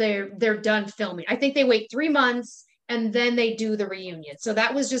they're done filming. I think they wait 3 months and then they do the reunion. So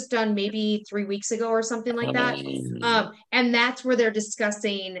that was just done maybe 3 weeks ago or something like that. And that's where they're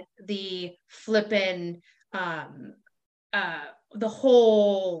discussing the flippin', the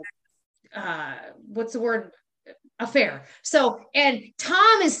whole, what's the word? Affair. So, and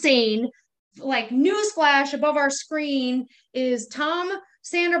Tom is saying, like, newsflash above our screen is Tom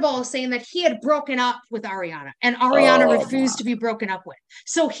Sandoval is saying that he had broken up with Ariana, and Ariana refused to be broken up with.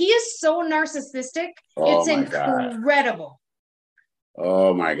 So he is so narcissistic. It's incredible. God.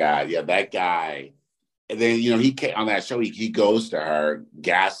 Oh my God. Yeah, that guy. And then, he came on that show, he goes to her,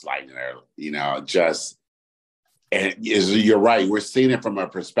 gaslighting her, and you're right. We're seeing it from a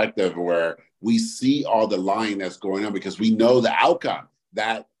perspective where we see all the lying that's going on because we know the outcome,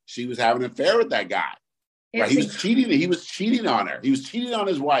 that she was having an affair with that guy. Right? He was cheating on her. He was cheating on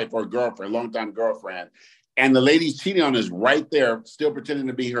his wife or girlfriend, longtime girlfriend. And the lady's cheating on is right there, still pretending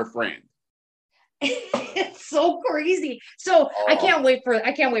to be her friend. It's so crazy. So I can't wait for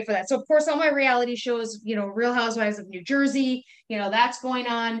that. So of course, all my reality shows, Real Housewives of New Jersey, that's going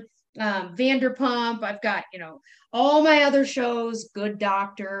on. Vanderpump. I've got, all my other shows, Good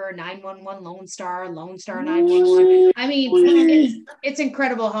Doctor, 911, Lone Star 911. I mean, it's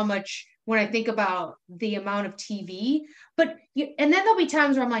incredible how much, when I think about the amount of TV, and then there'll be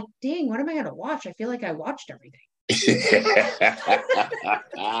times where I'm like, dang, what am I going to watch? I feel like I watched everything.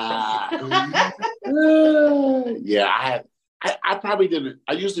 Yeah, I probably didn't.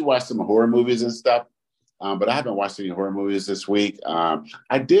 I usually watch some horror movies and stuff, but I haven't watched any horror movies this week. I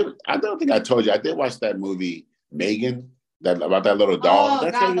don't think I told you, I did watch that movie, Megan, about that little doll.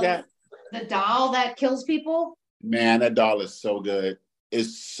 Did I tell you that? The doll that kills people? Man, that doll is so good.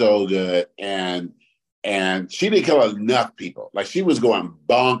 It's so good. And she didn't kill enough people. Like, she was going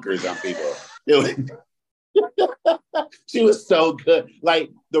bonkers on people. She was so good.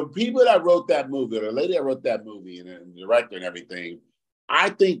 Like, the people that wrote that movie, or the lady that wrote that movie, and the director and everything, I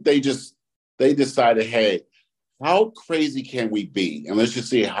think they decided, hey, how crazy can we be? And let's just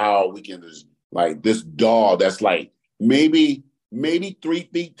see how we can just, like, this doll that's like maybe 3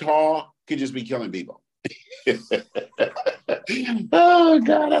 feet tall could just be killing people. Oh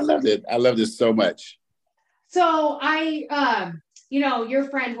God, I loved it. I loved it so much. So I, your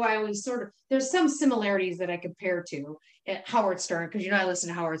friend who I always there's some similarities that I compare to Howard Stern, because I listen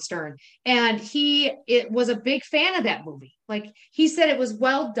to Howard Stern, and it was a big fan of that movie. Like, he said it was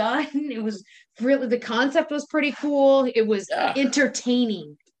well done. It was really, the concept was pretty cool. It was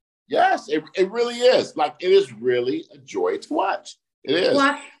entertaining. Yes, it really is. Like, it is really a joy to watch. It is.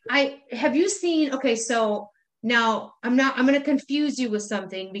 Well, have you seen, okay, so now I'm going to confuse you with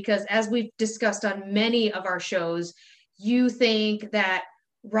something, because as we've discussed on many of our shows, you think that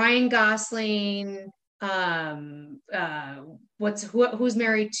Ryan Gosling, who's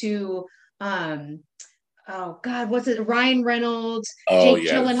married to, oh God, what's it? Ryan Reynolds, Jake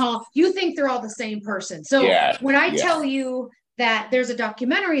Gyllenhaal. You think they're all the same person. So when I tell you that there's a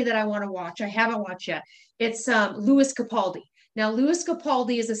documentary that I want to watch, I haven't watched yet. It's Louis Capaldi. Now, Louis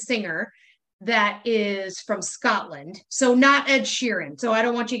Capaldi is a singer. that is from Scotland. So not Ed Sheeran. So I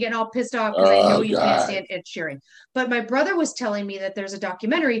don't want you getting all pissed off because I know Oh you can't God. stand Ed Sheeran. But my brother was telling me that there's a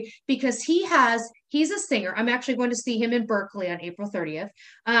documentary because he's a singer. I'm actually going to see him in Berkeley on April 30th.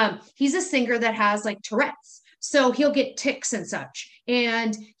 He's a singer that has like Tourette's. So he'll get tics and such.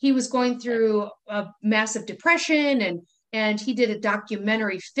 And he was going through a massive depression and he did a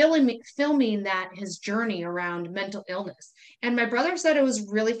documentary filming that his journey around mental illness. And my brother said it was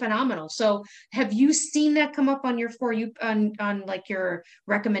really phenomenal. So have you seen that come up on your For You on like your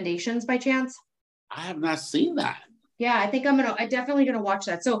recommendations by chance? I have not seen that. Yeah, I definitely gonna watch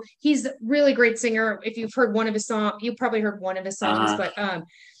that. So he's a really great singer. If you've heard one of his songs, you probably heard one of his songs, but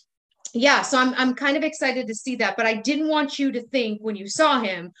yeah, so I'm kind of excited to see that. But I didn't want you to think when you saw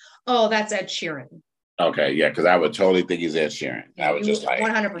him, oh, that's Ed Sheeran. Okay, yeah, because I would totally think he's Ed Sheeran. I would just like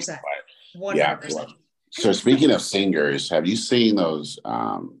 100%. Yeah. 100%. So speaking of singers, have you seen those?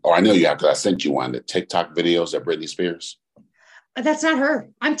 I know you have because I sent you one, the TikTok videos of Britney Spears. That's not her.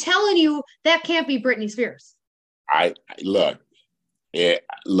 I'm telling you, that can't be Britney Spears. I look, it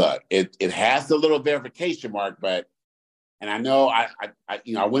has the little verification mark, but and I know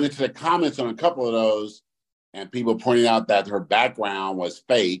I went into the comments on a couple of those, and people pointed out that her background was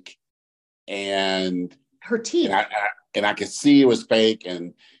fake, and her teeth, and I could see it was fake,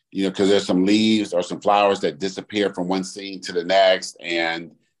 and because there's some leaves or some flowers that disappear from one scene to the next,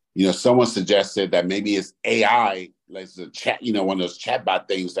 and someone suggested that maybe it's AI, like it's a chat, one of those chatbot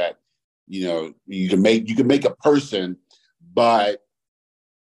things that you can make a person, but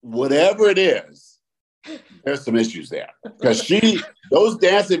whatever it is, there's some issues there because those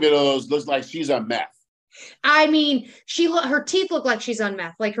dancing videos looks like she's on meth. I mean, her teeth look like she's on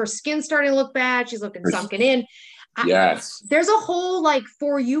meth. Like her skin's starting to look bad. She's looking sunken in. Yes. There's a whole like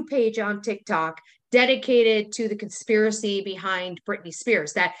For You page on TikTok dedicated to the conspiracy behind Britney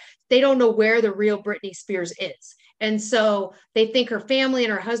Spears, that they don't know where the real Britney Spears is. And so they think her family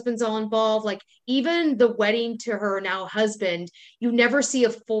and her husband's all involved. Like even the wedding to her now husband, you never see a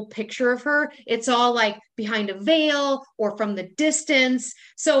full picture of her. It's all like behind a veil or from the distance.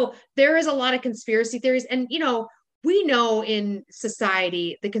 So there is a lot of conspiracy theories. And, we know in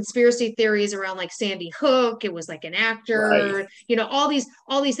society, the conspiracy theories around like Sandy Hook, it was like an actor, right. All these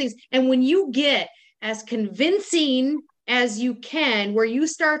things. And when you get as convincing as you can, where you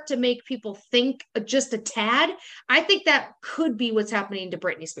start to make people think just a tad, I think that could be what's happening to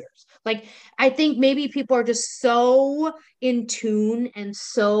Britney Spears. Like, I think maybe people are just so in tune and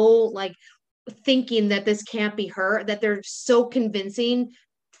so like thinking that this can't be her, that they're so convincing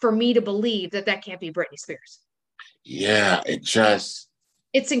for me to believe that can't be Britney Spears. Yeah, it's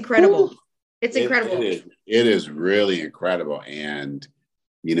incredible. It's incredible. It is really incredible. And,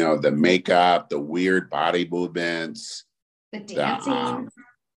 the makeup, the weird body movements, the dancing.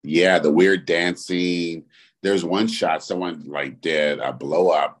 The weird dancing. There's one shot someone like did a blow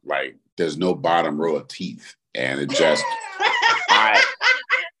up, like there's no bottom row of teeth. And it just, right.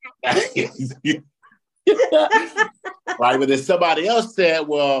 But then somebody else said,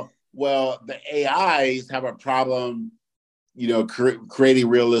 well, the AIs have a problem, creating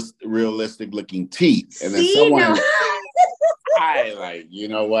realistic looking teeth. And then someone, I like,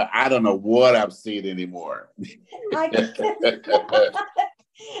 what? I don't know what I'm seeing anymore. I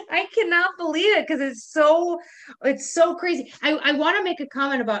cannot believe it because it's so crazy. I want to make a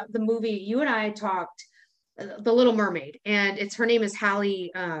comment about the movie. You and I talked, The Little Mermaid, and her name is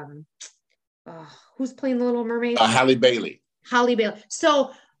Halle. Who's playing the Little Mermaid? Halle Bailey. Halle Bailey.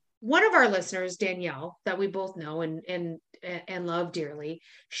 So one of our listeners, Danielle, that we both know and love dearly,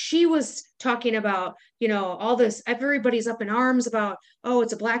 she was talking about, all this, everybody's up in arms about, oh,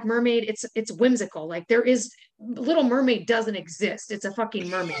 it's a black mermaid. It's whimsical. Like Little Mermaid doesn't exist. It's a fucking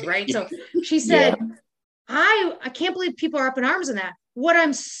mermaid, right? So she said, I can't believe people are up in arms on that.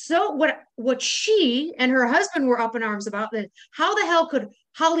 What she and her husband were up in arms about, then how the hell could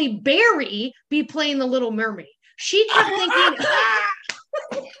Halle Berry be playing the Little Mermaid? She kept thinking,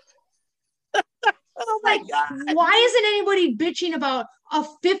 oh my God, why isn't anybody bitching about a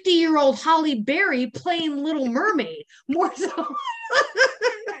 50-year-old Halle Berry playing Little Mermaid? More so.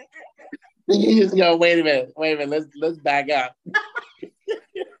 You just go, wait a minute, let's back up.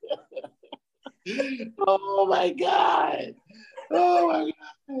 Oh my God.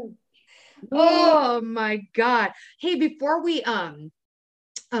 Oh my God. Hey, before we end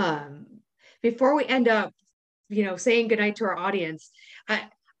up, saying goodnight to our audience,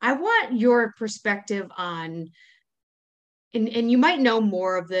 I want your perspective on, and you might know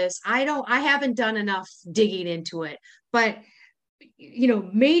more of this. I haven't done enough digging into it, but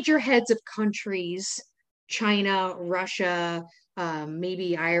major heads of countries, China, Russia,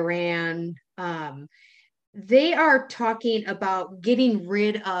 maybe Iran. They are talking about getting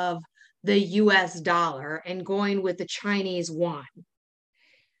rid of the US dollar and going with the Chinese yuan.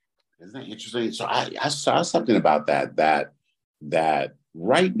 Isn't that interesting? So I saw something about that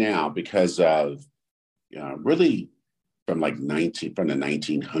right now, because of really from the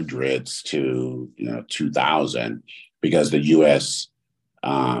 1900s to 2000, because the U.S.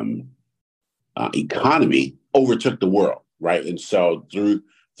 Economy overtook the world, right? And so through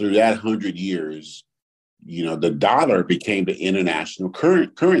that 100 years, the dollar became the international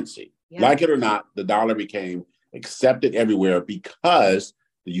currency. Yeah. Like it or not, the dollar became accepted everywhere because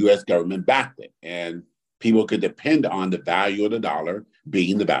the U.S. government backed it, and people could depend on the value of the dollar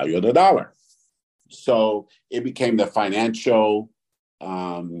being the value of the dollar. So it became the financial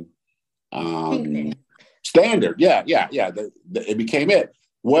standard. Yeah. It became it.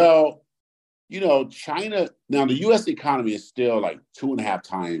 Well, China, now the U.S. economy is still like 2.5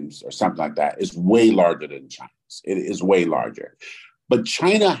 times or something like that. It's way larger than China's. It is way larger. But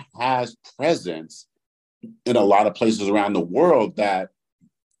China has presence in a lot of places around the world that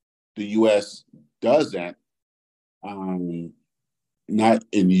the U.S. doesn't, not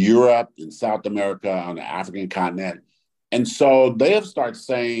in Europe, in South America, on the African continent. And so they have started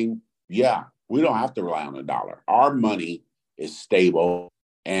saying, yeah, we don't have to rely on the dollar. Our money is stable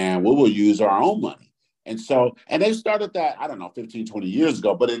and we will use our own money. And so, and they started that, I don't know, 15, 20 years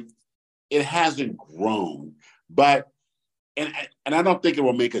ago, but it hasn't grown. But, and I don't think it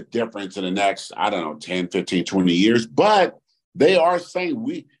will make a difference in the next, I don't know, 10, 15, 20 years, but they are saying,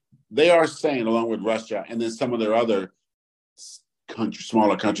 along with Russia and then some of their other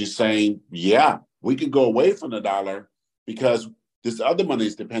smaller countries, saying, yeah, we could go away from the dollar because this other money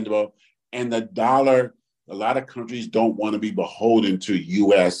is dependable. And the dollar, a lot of countries don't want to be beholden to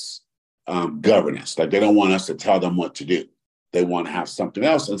U.S. Governance. Like, they don't want us to tell them what to do. They want to have something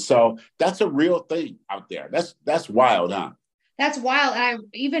else. And so that's a real thing out there. That's wild, huh? That's wild.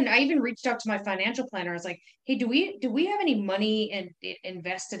 And I even reached out to my financial planner. I was like, hey, do we have any money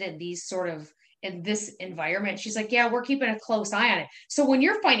invested in these sort of, in this environment? She's like, yeah, we're keeping a close eye on it. So when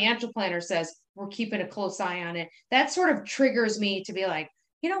your financial planner says we're keeping a close eye on it, that sort of triggers me to be like,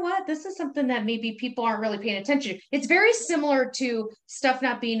 you know what? This is something that maybe people aren't really paying attention to. It's very similar to stuff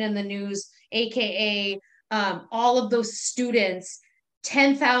not being in the news, AKA all of those students,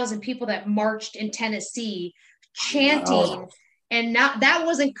 10,000 people that marched in Tennessee chanting, and that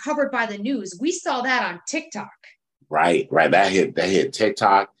wasn't covered by the news. We saw that on TikTok. Right. That hit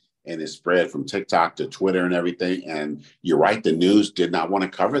TikTok, and it spread from TikTok to Twitter and everything. And you're right, the news did not want to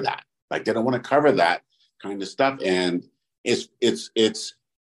cover that. Like, they don't want to cover that kind of stuff. And it's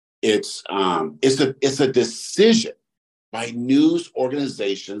a decision by news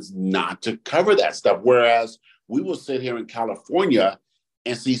organizations not to cover that stuff. Whereas we will sit here in California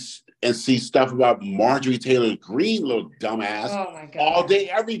and see stuff about Marjorie Taylor Greene, little dumbass, all day,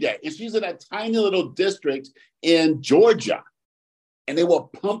 every day. And she's in a tiny little district in Georgia. And they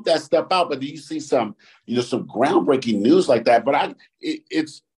will pump that stuff out. But you see some groundbreaking news like that. But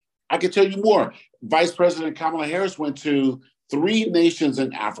I can tell you more. Vice President Kamala Harris went to 3 nations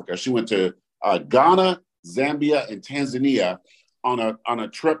in Africa. She went to Ghana, Zambia, and Tanzania on a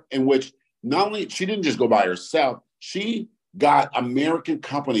trip in which not only she didn't just go by herself, she got American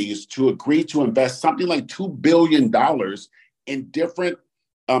companies to agree to invest something like $2 billion in different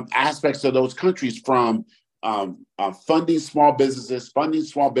aspects of those countries, from funding small businesses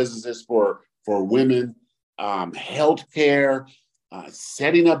for women, healthcare,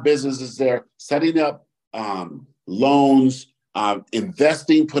 setting up businesses there, setting up loans,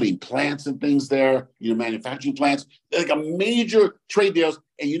 investing, putting plants and things there, manufacturing plants, like a major trade deals.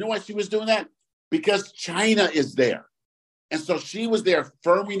 And you know why she was doing that? Because China is there. And so she was there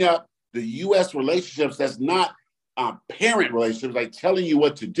firming up the U.S. relationships. That's not parent relationships, like telling you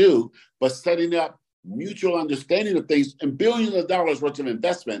what to do, but setting up mutual understanding of things and billions of dollars worth of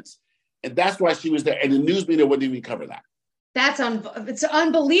investments. And that's why she was there. And the news media wouldn't even cover that. It's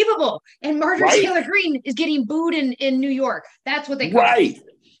unbelievable. And Marjorie Taylor Greene is getting booed in New York. That's what they covered.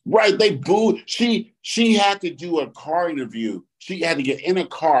 Right. They booed. She had to do a car interview. She had to get in a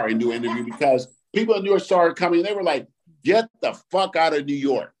car and do an interview because people in New York started coming. They were like, get the fuck out of New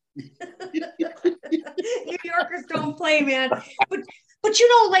York. New Yorkers don't play, man. But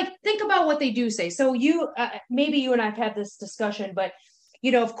think about what they do say. So maybe you and I've had this discussion, but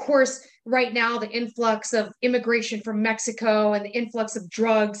of course, right now, the influx of immigration from Mexico and the influx of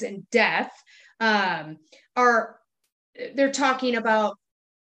drugs and death they're talking about,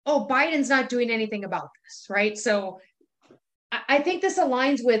 Biden's not doing anything about this, right? So I think this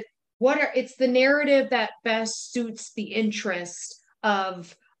aligns with it's the narrative that best suits the interest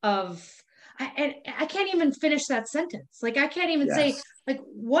of and I can't even finish that sentence. Like I can't even say Yes. like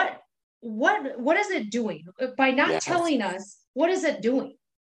what is it doing by not Yes. telling us what is it doing?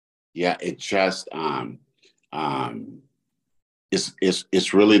 Yeah, it just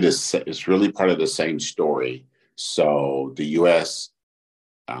it's really it's really part of the same story. So the U.S.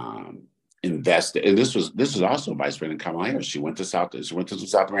 Invested, and this was also Vice President Kamala Harris. She went to some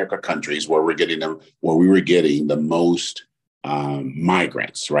South America countries where we were getting the most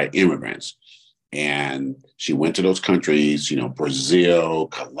migrants, right, immigrants, and she went to those countries, Brazil,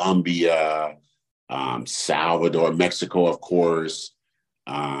 Colombia, Salvador, Mexico, of course,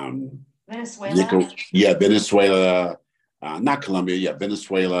 Venezuela. Venezuela, not Colombia,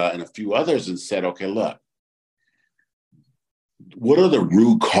 Venezuela, and a few others, and said, okay, look, what are the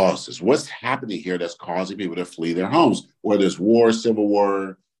root causes? What's happening here that's causing people to flee their homes? Whether it's war, civil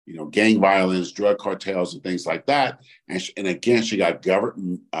war, gang violence, drug cartels, and things like that. And again, she got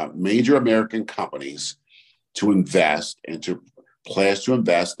major American companies to invest and to pledge to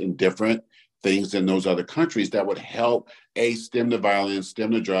invest in different things in those other countries that would help stem the violence,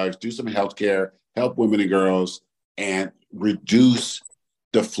 stem the drugs, do some healthcare, help women and girls, and reduce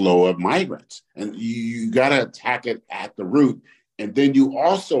the flow of migrants. And you got to attack it at the root. And then you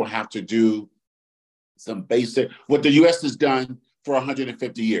also have to do some basic, what the U.S. has done for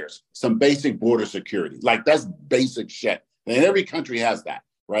 150 years, some basic border security. Like that's basic shit. And every country has that,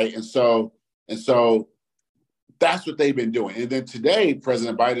 right? And so that's what they've been doing. And then today,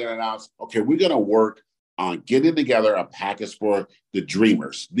 President Biden announced, okay, we're going to work on getting together a package for the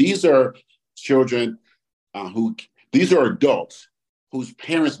dreamers. These are children these are adults whose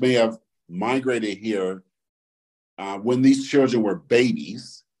parents may have migrated here when these children were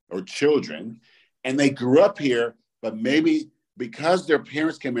babies or children, and they grew up here, but maybe because their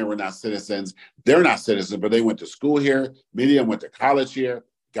parents came here were not citizens, they're not citizens, but they went to school here. Many of them went to college here,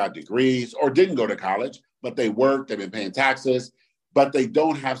 got degrees, or didn't go to college, but they worked, they've been paying taxes, but they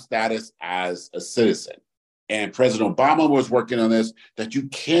don't have status as a citizen. And President Obama was working on this, that you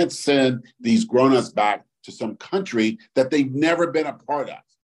can't send these grown-ups back to some country that they've never been a part of.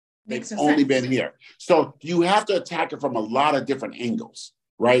 They've only been here. So you have to attack it from a lot of different angles,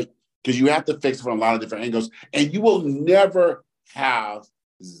 right? Because you have to fix it from a lot of different angles. And you will never have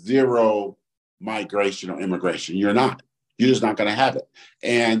zero migration or immigration. You're just not going to have it.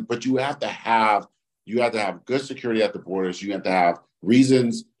 But you have to have good security at the borders. You have to have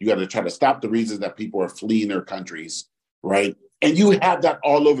reasons. You got to try to stop the reasons that people are fleeing their countries, right? And you have that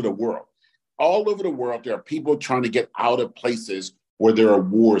all over the world. All over the world, there are people trying to get out of places where there are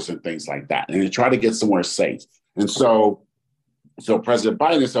wars and things like that, and they try to get somewhere safe. And so President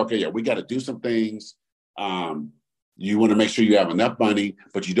Biden said, okay, yeah, we got to do some things. You want to make sure you have enough money,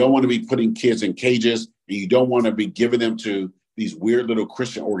 but you don't want to be putting kids in cages, and you don't want to be giving them to these weird little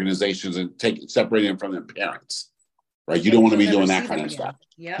Christian organizations and separating them from their parents, right? You don't want to be doing that kind of stuff.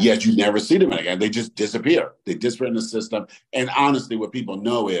 Yep. Yes, you never see them again. They just disappear. They disappear in the system. And honestly, what people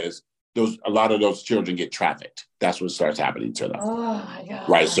know is a lot of those children get trafficked. That's what starts happening to them. Oh my God.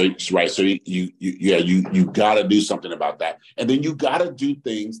 Right. So you got to do something about that. And then you got to do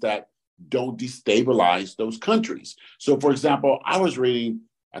things that don't destabilize those countries. So, for example, I was reading,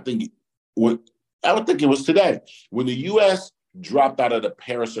 I think it was today, when the U.S. dropped out of the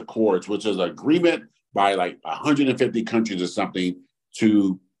Paris Accords, which is an agreement by like 150 countries or something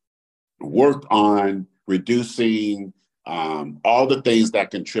to work on reducing all the things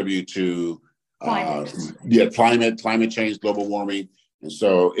that contribute to climate change, global warming. And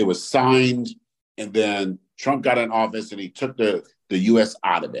so it was signed, and then Trump got in office and he took the U.S.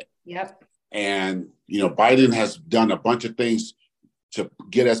 out of it. Yep. And, Biden has done a bunch of things to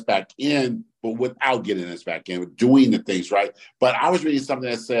get us back in, but without getting us back in, doing the things right. But I was reading something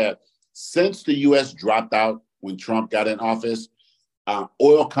that said, since the U.S. dropped out when Trump got in office,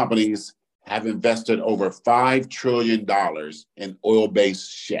 oil companies have invested over $5 trillion in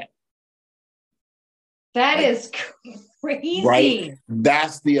oil-based shit. That is crazy. Right?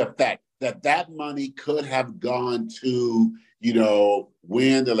 That's the effect. That money could have gone to,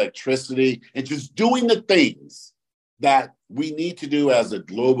 wind, electricity, and just doing the things that we need to do as a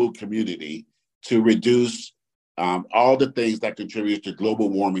global community to reduce all the things that contribute to global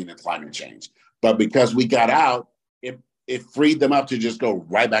warming and climate change. But because we got out, it freed them up to just go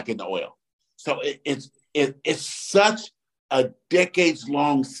right back into oil. So it's such a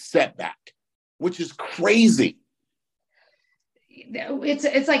decades-long setback, which is crazy.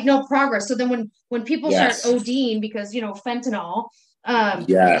 It's like no progress. So then when people start ODing because fentanyl,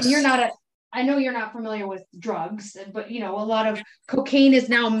 yes. you're not I know you're not familiar with drugs, but a lot of cocaine is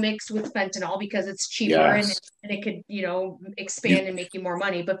now mixed with fentanyl because it's cheaper and it could, expand and make you more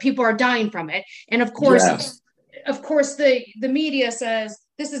money. But people are dying from it, and of course, the media says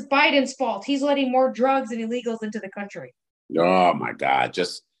this is Biden's fault. He's letting more drugs and illegals into the country. Oh my God!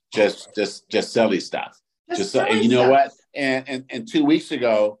 Just silly stuff. And you know what? And 2 weeks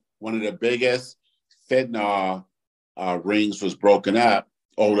ago, one of the biggest fentanyl rings was broken up.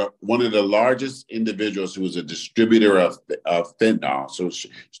 One of the largest individuals who was a distributor of fentanyl. So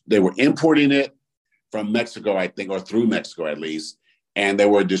they were importing it from Mexico, I think, or through Mexico at least, and they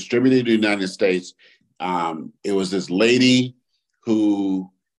were distributing it in the United States. It was this lady she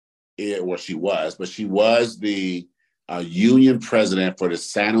was the union president for the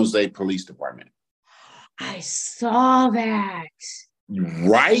San Jose Police Department. I saw that.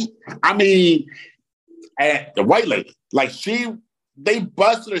 Right? I mean, the white lady, they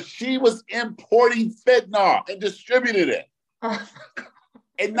busted her. She was importing fentanyl and distributed it. Oh,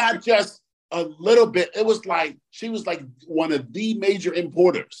 and not just a little bit. It was like she was like one of the major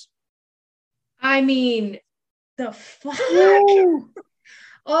importers. I mean, the fuck. Ooh.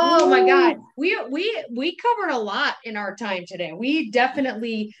 Oh my God. We covered a lot in our time today. We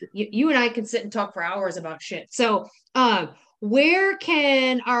definitely, you and I can sit and talk for hours about shit. So where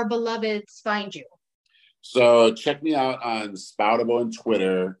can our beloveds find you? So check me out on Spoutable and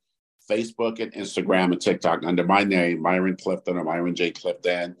Twitter, Facebook and Instagram and TikTok under my name, Myron Clifton or Myron J.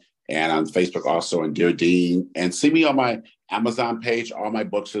 Clifton, and on Facebook also in Dear Dean. And see me on my Amazon page. All my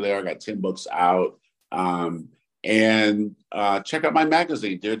books are there. I got 10 books out. And check out my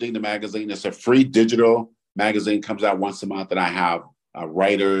magazine, Dear Dean, the magazine. It's a free digital magazine, comes out once a month, and I have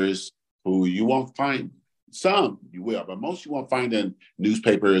writers who you won't find. Some you will, but most you won't find in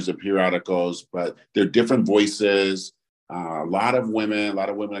newspapers and periodicals, but they're different voices, a lot of women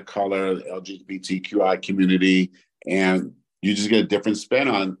of color, the LGBTQI community, and you just get a different spin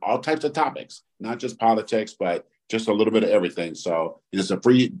on all types of topics, not just politics, but just a little bit of everything. So it's a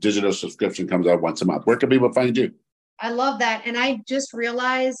free digital subscription, comes out once a month. Where can people find you? I love that. And I just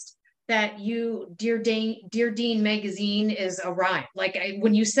realized that Dear Dean magazine is a rhyme.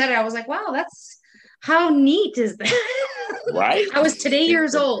 When you said it, I was like, wow, that's, how neat is that? Right. I was today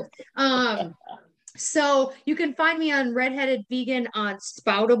years old. So you can find me on Redheaded Vegan on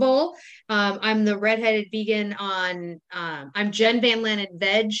Spoutable. I'm the Redheaded Vegan on, I'm Jenn Van Lannen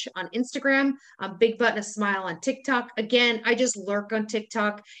Veg on Instagram. I'm Big Butt and a Smile on TikTok. Again, I just lurk on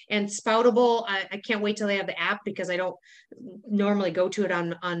TikTok and Spoutable. I can't wait till they have the app because I don't normally go to it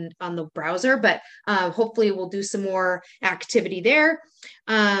on the browser, but hopefully we'll do some more activity there.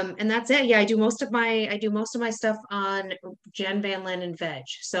 And that's it. Yeah, I do most of my stuff on Jenn Van Lannen Veg.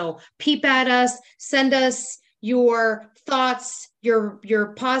 So peep at us, send us your thoughts,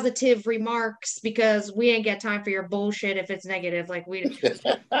 your positive remarks, because we ain't got time for your bullshit if it's negative. We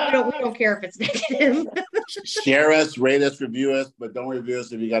don't care if it's negative. Share us, rate us, review us, but don't review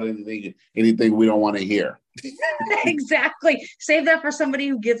us if you got anything we don't want to hear. Exactly. Save that for somebody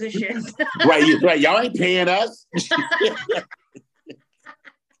who gives a shit. Right. Y'all ain't paying us.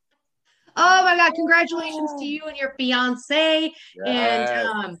 Oh my God, congratulations to you and your fiance. Yes.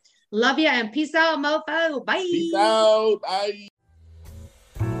 And love you and peace out, mofo. Bye. Peace out. Bye.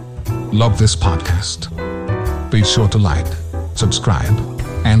 Love this podcast? Be sure to like, subscribe,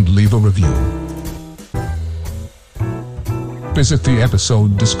 and leave a review. Visit the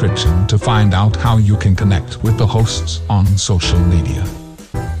episode description to find out how you can connect with the hosts on social media.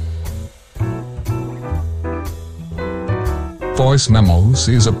 Voice Memos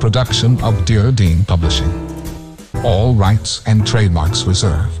is a production of Dear Dean Publishing. All rights and trademarks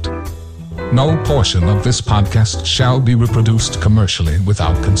reserved. No portion of this podcast shall be reproduced commercially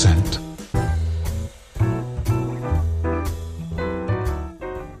without consent.